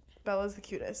 1, Bella's the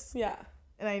cutest. Yeah.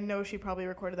 And I know she probably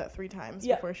recorded that 3 times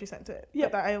before she sent it. Yeah.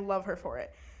 But I love her for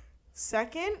it.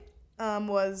 Second,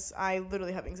 was I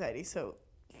literally have anxiety, so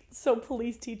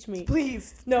please teach me.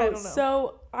 Please. No, I don't know.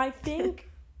 So I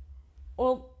think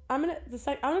well, I'm gonna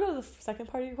go to the second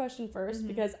part of your question first,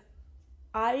 because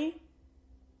I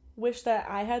wish that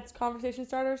I had conversation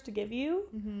starters to give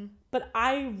you, but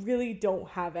I really don't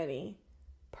have any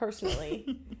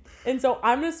personally. And so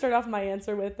I'm gonna start off my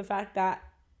answer with the fact that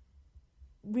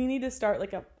we need to start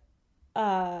like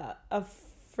a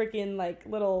freaking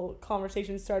little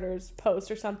conversation starters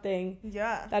post or something.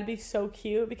 Yeah. That'd be so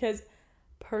cute, because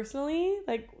personally,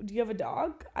 do you have a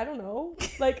dog? I don't know.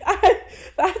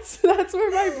 That's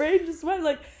where my brain just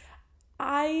went.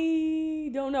 I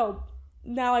don't know.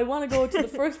 Now I want to go to the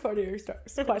first part of your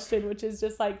question, which is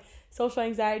just social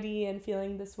anxiety and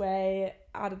feeling this way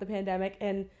out of the pandemic.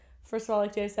 And first of all,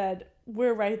 like Jay said,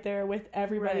 we're right there with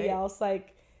everybody else.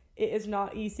 It is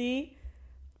not easy.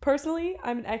 Personally,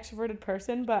 I'm an extroverted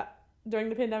person, but during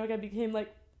the pandemic, I became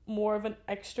more of an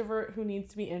extrovert who needs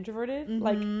to be introverted.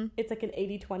 It's an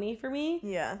 80-20 for me.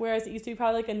 Yeah. Whereas it used to be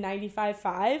probably a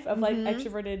 95-5 of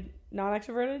extroverted,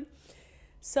 non-extroverted.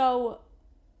 So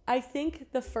I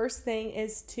think the first thing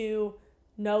is to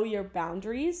know your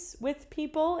boundaries with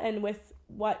people and with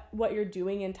what you're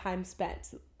doing in time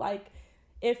spent.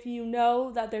 If you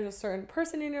know that there's a certain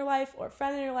person in your life or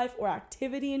friend in your life or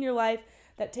activity in your life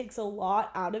that takes a lot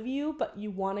out of you, but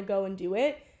you want to go and do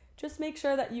it, just make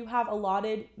sure that you have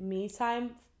allotted me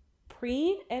time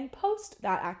pre and post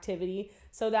that activity,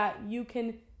 so that you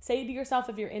can say to yourself,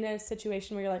 if you're in a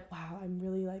situation where you're wow, I'm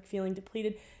really feeling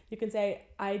depleted, you can say,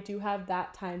 I do have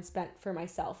that time spent for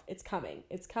myself. It's coming.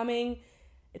 It's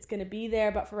going to be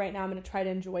there, but for right now, I'm going to try to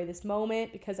enjoy this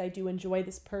moment because I do enjoy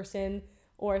this person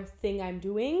or thing I'm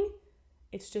doing.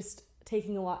 It's just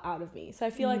taking a lot out of me. So I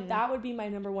feel that would be my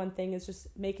number one thing, is just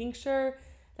making sure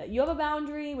that you have a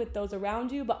boundary with those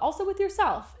around you, but also with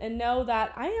yourself, and know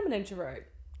that I am an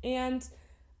introvert and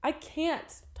I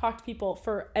can't talk to people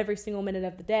for every single minute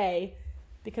of the day,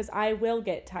 because I will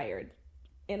get tired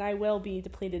and I will be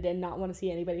depleted and not want to see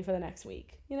anybody for the next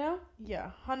week, Yeah,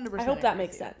 100%. I hope that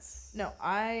makes sense. No,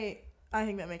 I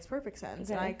think that makes perfect sense.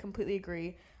 Okay. And I completely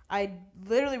agree. I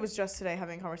literally was just today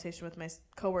having a conversation with my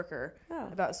coworker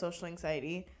about social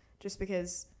anxiety, just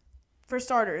because, for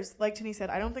starters, like Tini said,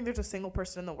 I don't think there's a single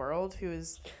person in the world who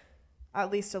is at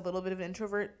least a little bit of an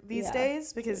introvert these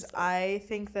days, because seriously. I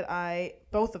think that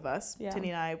both of us, Tini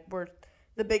and I, were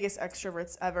the biggest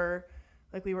extroverts ever.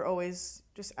 We were always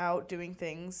just out doing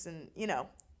things and,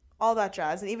 all that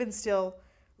jazz. And even still,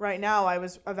 right now, I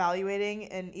was evaluating,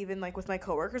 and even with my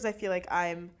coworkers, I feel like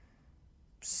I'm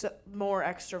more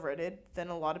extroverted than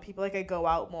a lot of people. I go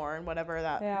out more and whatever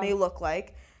that may look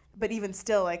like. But even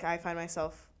still, I find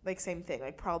myself, same thing,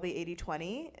 probably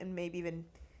 80-20 and maybe even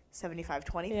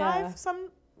 75-25 some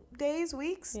days,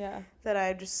 weeks, that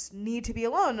I just need to be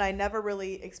alone. And I never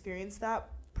really experienced that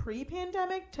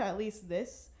pre-pandemic to at least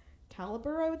this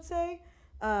caliber, I would say.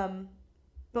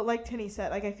 But like Tini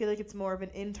said, I feel like it's more of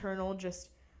an internal, just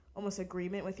almost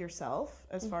agreement with yourself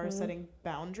as far as setting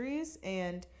boundaries,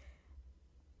 and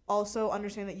also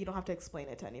understand that you don't have to explain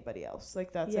it to anybody else.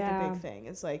 That's a big thing.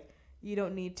 It's you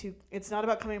don't need to, it's not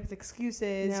about coming up with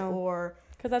excuses or,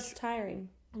 because that's tiring.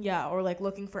 Yeah, or like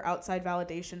looking for outside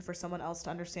validation for someone else to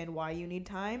understand why you need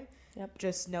time. Yep.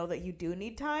 Just know that you do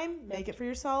need time. Yep. Make it for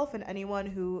yourself, and anyone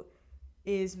who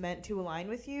is meant to align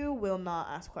with you will not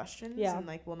ask questions and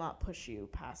like will not push you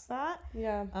past that.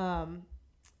 Yeah.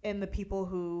 And the people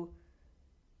who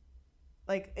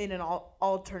like in an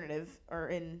alternative or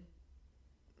in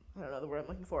I don't know the word I'm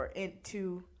looking for, in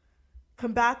to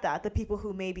combat that, the people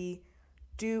who maybe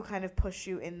do kind of push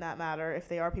you in that matter, if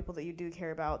they are people that you do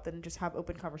care about, then just have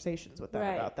open conversations with them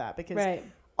about that, because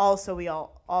also we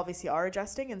all obviously are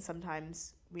adjusting, and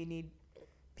sometimes we need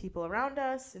people around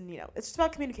us, and it's just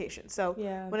about communication. So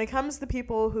when it comes to the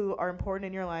people who are important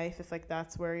in your life, if like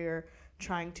that's where you're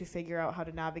trying to figure out how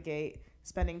to navigate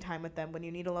spending time with them when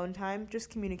you need alone time, just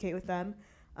communicate with them,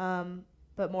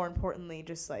 but more importantly,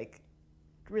 just like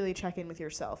really check in with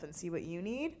yourself and see what you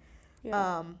need.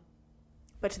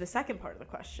 But to the second part of the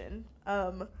question,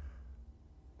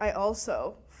 I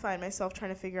also find myself trying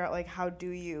to figure out like how do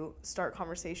you start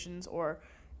conversations or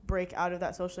break out of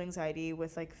that social anxiety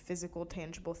with like physical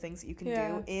tangible things that you can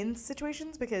do in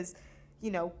situations, because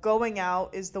going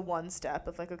out is the one step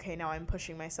of like, okay, now I'm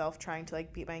pushing myself trying to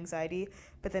like beat my anxiety,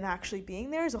 but then actually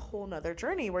being there is a whole nother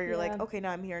journey where you're like, okay,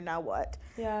 now I'm here, now what?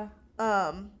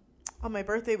 On my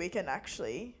birthday weekend,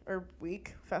 actually, or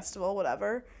week, festival,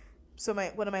 whatever. So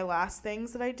one of my last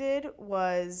things that I did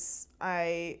was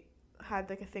I had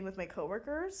like a thing with my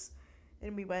coworkers,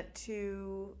 and we went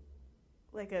to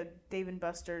like a Dave &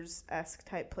 Buster's-esque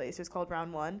type place. It was called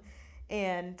Round One.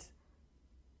 And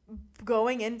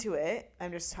going into it,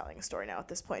 I'm just telling a story now at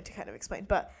this point to kind of explain,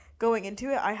 but going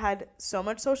into it, I had so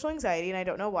much social anxiety, and I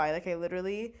don't know why. Like I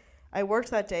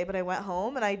worked that day, but I went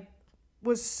home and I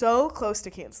was so close to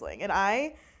canceling. And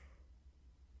I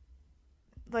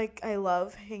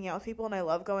love hanging out with people and I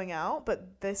love going out,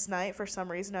 but this night for some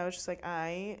reason I was just like,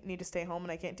 I need to stay home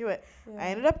and I can't do it. I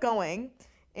ended up going,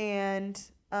 and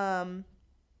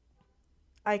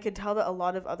I could tell that a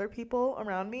lot of other people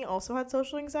around me also had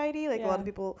social anxiety, like a lot of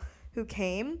people who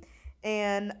came,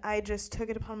 and I just took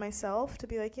it upon myself to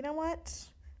be like, you know what?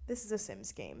 This is a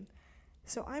Sims game.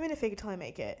 So I'm going to fake it till I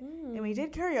make it. And we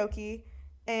did karaoke,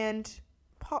 and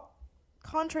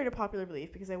contrary to popular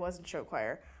belief, because I was in show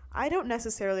choir, I don't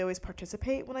necessarily always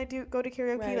participate when I do go to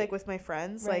karaoke, like with my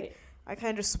friends. Like I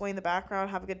kind of just sway in the background,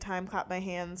 have a good time, clap my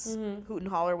hands, hoot and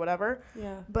holler, whatever.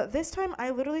 But this time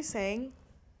I literally sang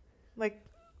like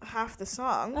half the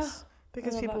songs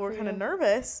because people were kind of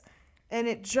nervous, and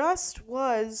it just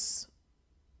was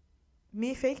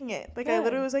me faking it. Like I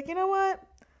literally was like, you know what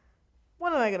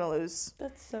am I gonna lose?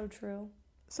 That's so true.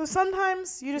 So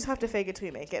sometimes you just have to fake it till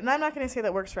you make it, and I'm not gonna say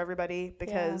that works for everybody,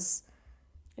 because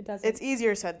it doesn't. It's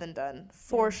easier said than done,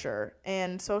 for sure.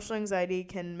 And social anxiety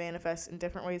can manifest in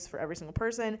different ways for every single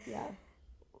person.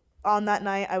 On that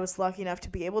night, I was lucky enough to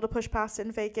be able to push past it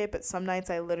and fake it, but some nights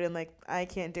I literally am like, I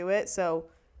can't do it. So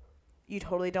you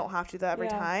totally don't have to do that every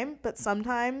time, but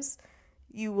sometimes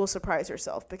you will surprise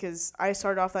yourself, because I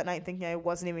started off that night thinking I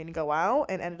wasn't even going to go out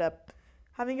and ended up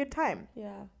having a good time.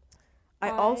 I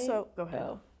also... Go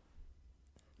ahead.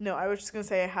 No, I was just going to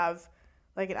say I have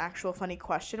like an actual funny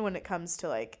question when it comes to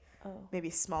like maybe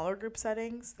smaller group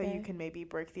settings that you can maybe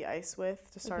break the ice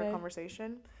with to start a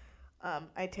conversation.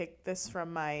 I take this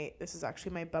from this is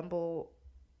actually my Bumble,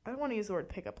 I don't want to use the word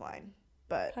pickup line,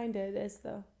 but kind of is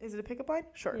though. Is it a pickup line?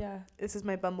 Sure. This is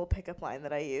my Bumble pickup line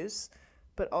that I use,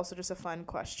 but also just a fun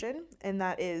question, and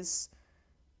that is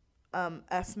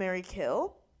F, marry,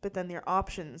 kill, but then your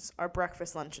options are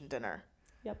breakfast, lunch, and dinner.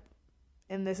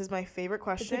 And this is my favorite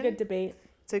question. It's a good debate.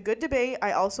 It's a good debate.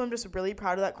 I also am just really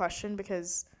proud of that question,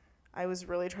 because I was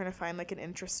really trying to find like an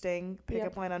interesting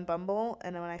pickup line on Bumble,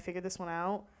 and when I figured this one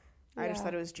out, I just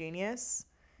thought it was genius.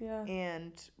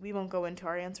 And we won't go into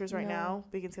our answers right now.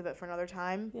 We can save that for another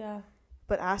time.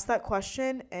 But ask that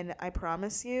question, and I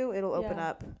promise you it'll open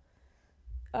up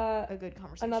a good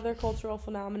conversation. Another cultural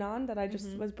phenomenon that I just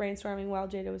was brainstorming while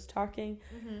Jada was talking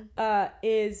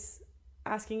is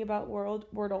asking about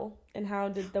Wordle, and how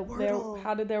did their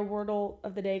Wordle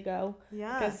of the day go?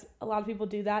 Because a lot of people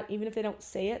do that even if they don't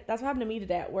say it. That's what happened to me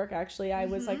today at work, actually. I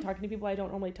was like talking to people I don't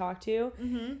normally talk to.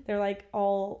 They're like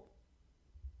all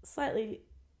slightly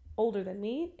older than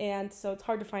me, and so it's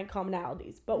hard to find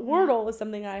commonalities, but Wordle is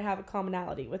something I have a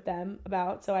commonality with them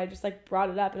about, so I just like brought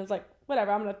it up, and it was like,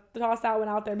 whatever, I'm gonna toss that one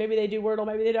out there. Maybe they do Wordle,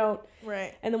 maybe they don't.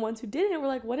 And the ones who didn't were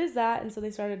like, what is that? And so they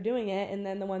started doing it, and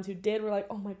then the ones who did were like,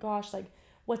 oh my gosh, like,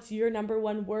 what's your number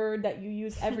one word that you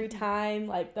use every time,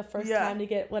 like the first time to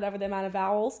get whatever the amount of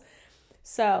vowels.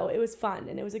 So it was fun,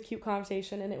 and it was a cute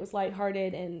conversation, and it was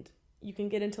lighthearted, and you can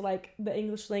get into like the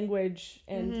English language,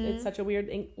 and it's such a weird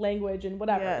language and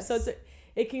whatever. So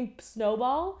it can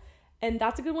snowball, And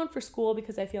that's a good one for school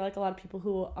because I feel like a lot of people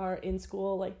who are in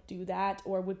school like do that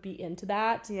or would be into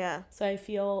that. Yeah. So I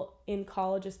feel in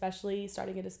college especially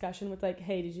starting a discussion with like,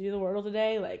 hey, did you do the Wordle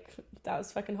today? Like that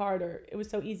was fucking hard, or it was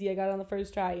so easy I got it on the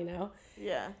first try, you know?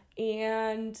 Yeah.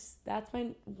 And that's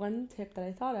my one tip that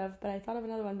I thought of, but I thought of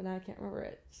another one, but now I can't remember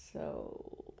it.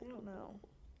 So I don't know.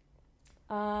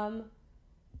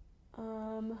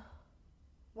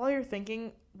 While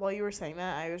you were saying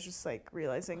that, I was just like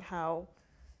realizing how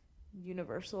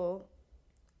universal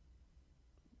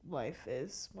life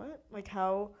is. Like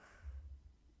how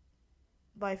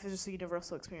life is just a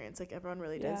universal experience. Like everyone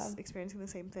really does experiencing the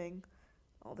same thing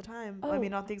all the time. Oh. I mean,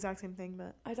 not the exact same thing,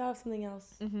 but I thought of something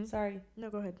else. Mm-hmm. Sorry. No,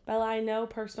 go ahead. Bella, I know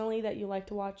personally that you like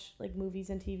to watch like movies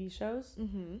and TV shows.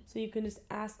 Mm-hmm. So you can just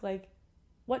ask like,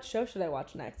 what show should I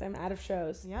watch next? I'm out of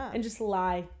shows. Yeah. And just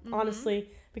lie, Mm-hmm.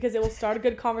 honestly, because it will start a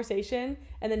good conversation,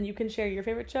 and then you can share your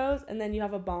favorite shows, and then you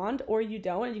have a bond, or you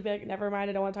don't, and you be like, never mind,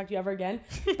 I don't want to talk to you ever again.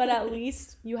 But at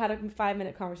least you had a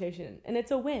 5-minute conversation, and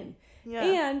it's a win. Yeah.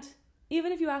 And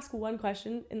even if you ask one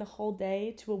question in the whole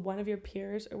day to one of your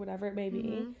peers or whatever it may be,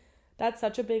 Mm-hmm. that's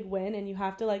such a big win, and you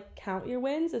have to like count your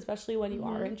wins, especially when you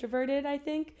are introverted, I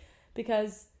think,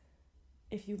 because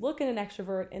if you look at an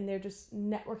extrovert and they're just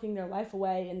networking their life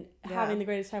away and having the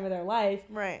greatest time of their life,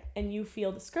 right, and you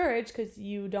feel discouraged because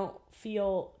you don't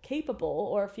feel capable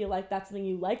or feel like that's something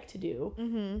you like to do,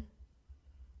 mm-hmm.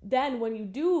 then when you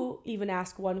do even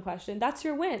ask one question, that's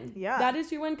your win. Yeah. That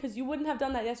is your win because you wouldn't have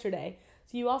done that yesterday.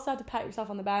 So you also have to pat yourself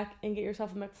on the back and get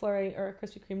yourself a McFlurry or a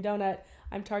Krispy Kreme donut.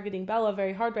 I'm targeting Bella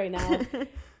very hard right now.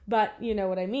 But you know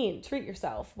what I mean. Treat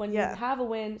yourself when you have a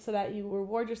win so that you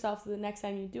reward yourself so the next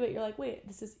time you do it, you're like, wait,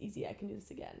 this is easy. I can do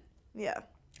this again. Yeah.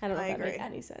 I don't know if that made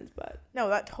any sense, but... No,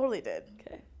 that totally did.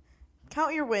 Okay.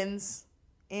 Count your wins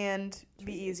and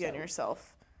be easy on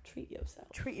yourself. Treat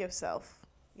yourself. Treat yourself.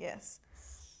 Yes.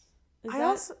 Does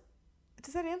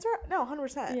that answer? No,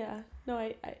 100%. Yeah. No,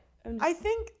 I'm just I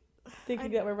think...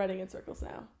 thinking that we're running in circles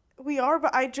now. We are,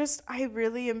 but I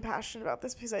really am passionate about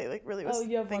this because I like really was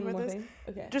you have thinking one about more this. thing?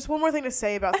 Okay. Just one more thing to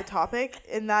say about the topic,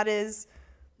 and that is,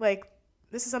 like,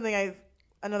 this is something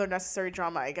another necessary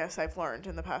drama I guess I've learned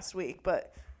in the past week,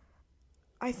 but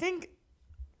I think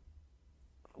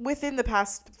within the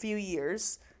past few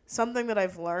years, something that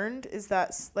I've learned is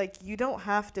that, like, you don't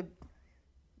have to,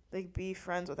 like, be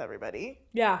friends with everybody.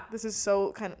 Yeah. This is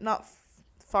so kind of not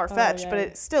far-fetched, but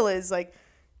it still is, like,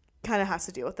 kind of has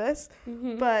to deal with this.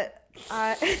 Mm-hmm. But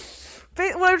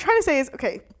what I'm trying to say is,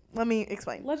 okay, let me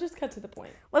explain. Let's just cut to the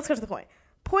point. Let's cut to the point.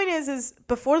 Point is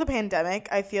before the pandemic,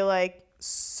 I feel like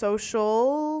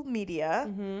social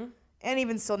media, and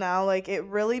even still now, like, it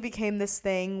really became this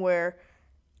thing where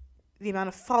the amount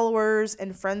of followers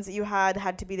and friends that you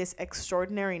had to be this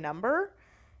extraordinary number.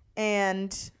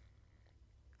 And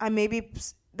maybe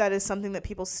that is something that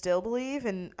people still believe,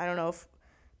 and I don't know if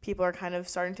people are kind of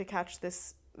starting to catch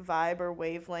this vibe or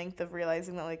wavelength of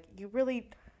realizing that, like,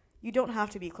 you don't have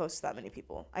to be close to that many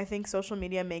people. I think social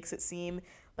media makes it seem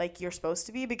like you're supposed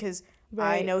to be, because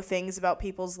I know things about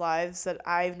people's lives that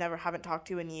haven't talked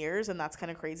to in years, and that's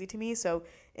kind of crazy to me. So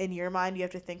in your mind, you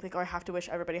have to think like, oh, I have to wish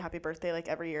everybody happy birthday, like,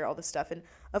 every year, all this stuff. And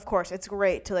of course it's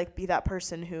great to, like, be that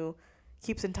person who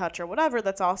keeps in touch or whatever.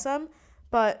 That's awesome.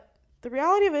 But the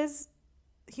reality of it is,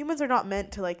 humans are not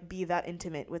meant to, like, be that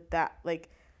intimate with that, like,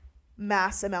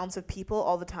 mass amounts of people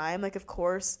all the time. Like, of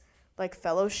course, like,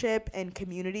 fellowship and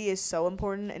community is so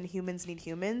important, and humans need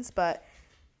humans, but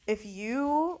if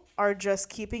you are just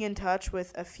keeping in touch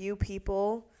with a few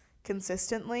people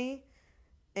consistently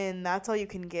and that's all you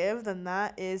can give, then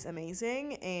that is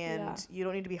amazing. And you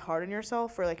don't need to be hard on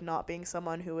yourself for, like, not being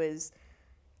someone who is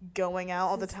going out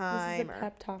all the time. This is a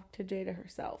pep talk to Jada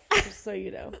herself, just so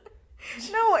you know.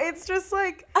 No, it's just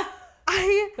like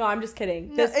No, I'm just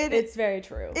kidding. It's very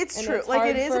true. It's true. Like,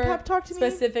 it is a pep talk to me.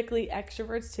 Specifically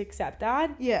extroverts to accept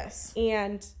that. Yes.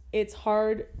 And it's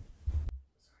hard.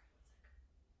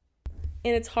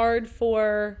 And it's hard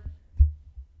for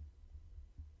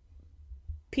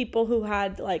people who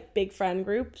had, like, big friend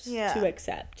groups to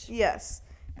accept. Yes.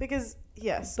 Because,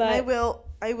 yes. But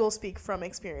I will speak from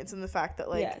experience in the fact that,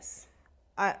 like,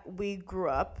 we grew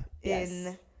up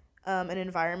in an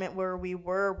environment where we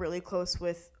were really close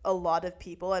with a lot of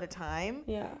people at a time.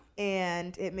 Yeah.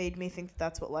 And it made me think that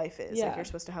that's what life is. Yeah. Like, you're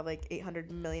supposed to have, like, 800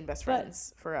 million best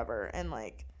friends forever. And,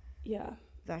 like,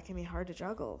 that can be hard to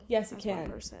juggle. Yes, it can.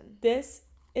 One person. This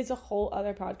is a whole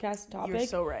other podcast topic. You're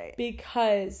so right.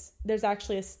 Because there's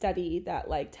actually a study that,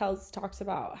 like, talks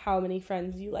about how many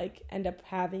friends you, like, end up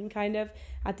having kind of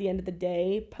at the end of the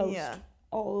day post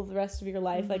all of the rest of your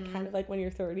life, like, kind of like when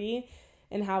you're 30,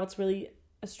 and how it's really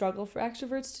a struggle for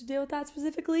extroverts to deal with that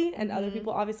specifically, and other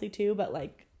people obviously too, but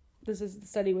like the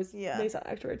study was based on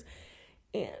extroverts,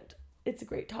 and it's a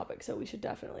great topic, so we should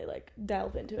definitely like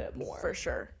delve into it more. For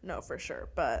sure. No, for sure.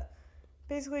 But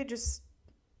basically just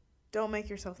don't make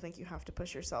yourself think you have to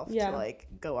push yourself to like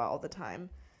go out all the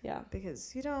time. Yeah.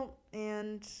 Because you don't,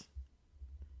 and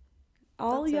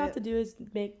all you have to do is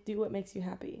do what makes you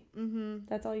happy.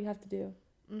 That's all you have to do.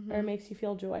 Or makes you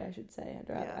feel joy, I should say.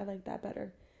 I like that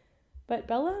better. But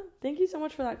Bella, thank you so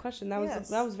much for that question. That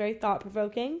was very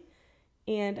thought-provoking.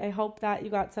 And I hope that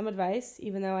you got some advice,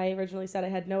 even though I originally said I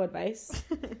had no advice.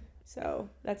 So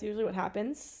that's usually what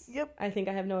happens. Yep. I think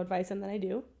I have no advice and then I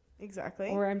do. Exactly.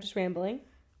 Or I'm just rambling.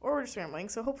 Or we're just rambling.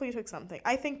 So hopefully you took something.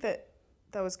 I think that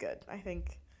was good. I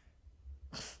think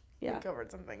we covered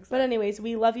some things. But anyways,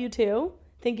 we love you too.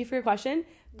 Thank you for your question.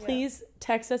 Please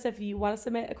text us if you want to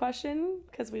submit a question,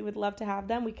 because we would love to have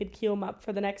them. We could queue them up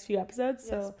for the next few episodes.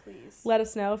 So please let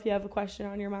us know if you have a question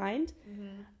on your mind.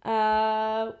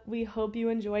 We hope you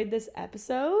enjoyed this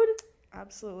episode.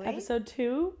 Absolutely. Episode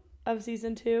 2 of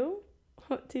season 2.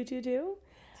 222.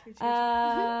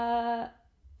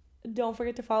 Don't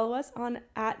forget to follow us on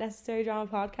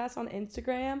 @NecessaryDramaPodcast on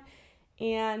Instagram,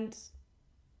 and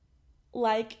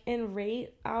like and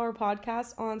rate our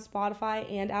podcast on Spotify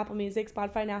and Apple Music.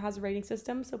 Spotify now has a rating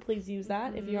system, so please use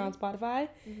that if you're on Spotify.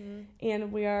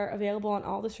 And we are available on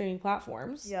all the streaming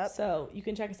platforms. Yep. So you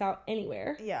can check us out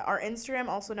anywhere. Yeah, our Instagram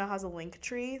also now has a link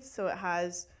tree, so it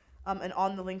has and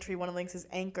on the link tree, one of the links is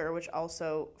Anchor, which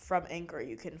also from Anchor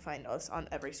you can find us on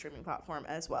every streaming platform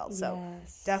as well. So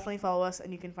definitely follow us,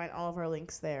 and you can find all of our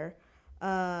links there.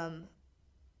 And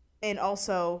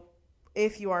also,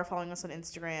 if you are following us on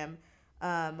Instagram,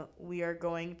 we are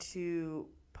going to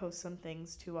post some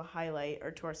things to a highlight or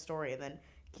to our story, and then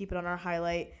keep it on our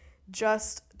highlight.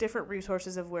 Just different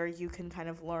resources of where you can kind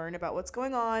of learn about what's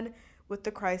going on with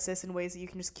the crisis and ways that you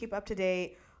can just keep up to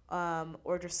date,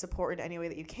 or just support in any way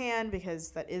that you can,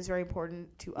 because that is very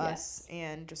important to us.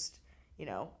 And just, you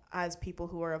know, as people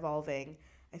who are evolving,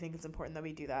 I think it's important that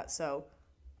we do that. So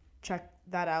check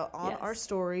that out on our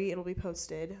story. It'll be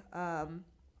posted. We're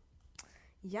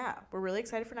really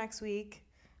excited for next week.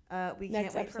 We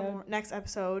can't wait for more next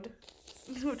episode,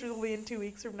 which will be in 2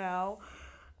 weeks from now.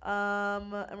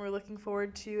 And we're looking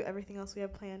forward to everything else we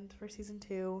have planned for season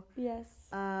 2. Yes.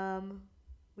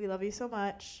 We love you so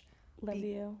much. Love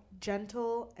you.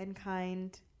 Gentle and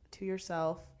kind to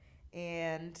yourself.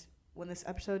 And when this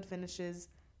episode finishes,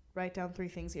 write down 3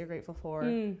 things that you're grateful for.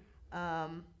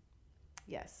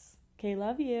 Yes. Okay,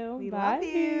 love you. We love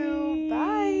you.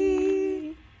 Bye.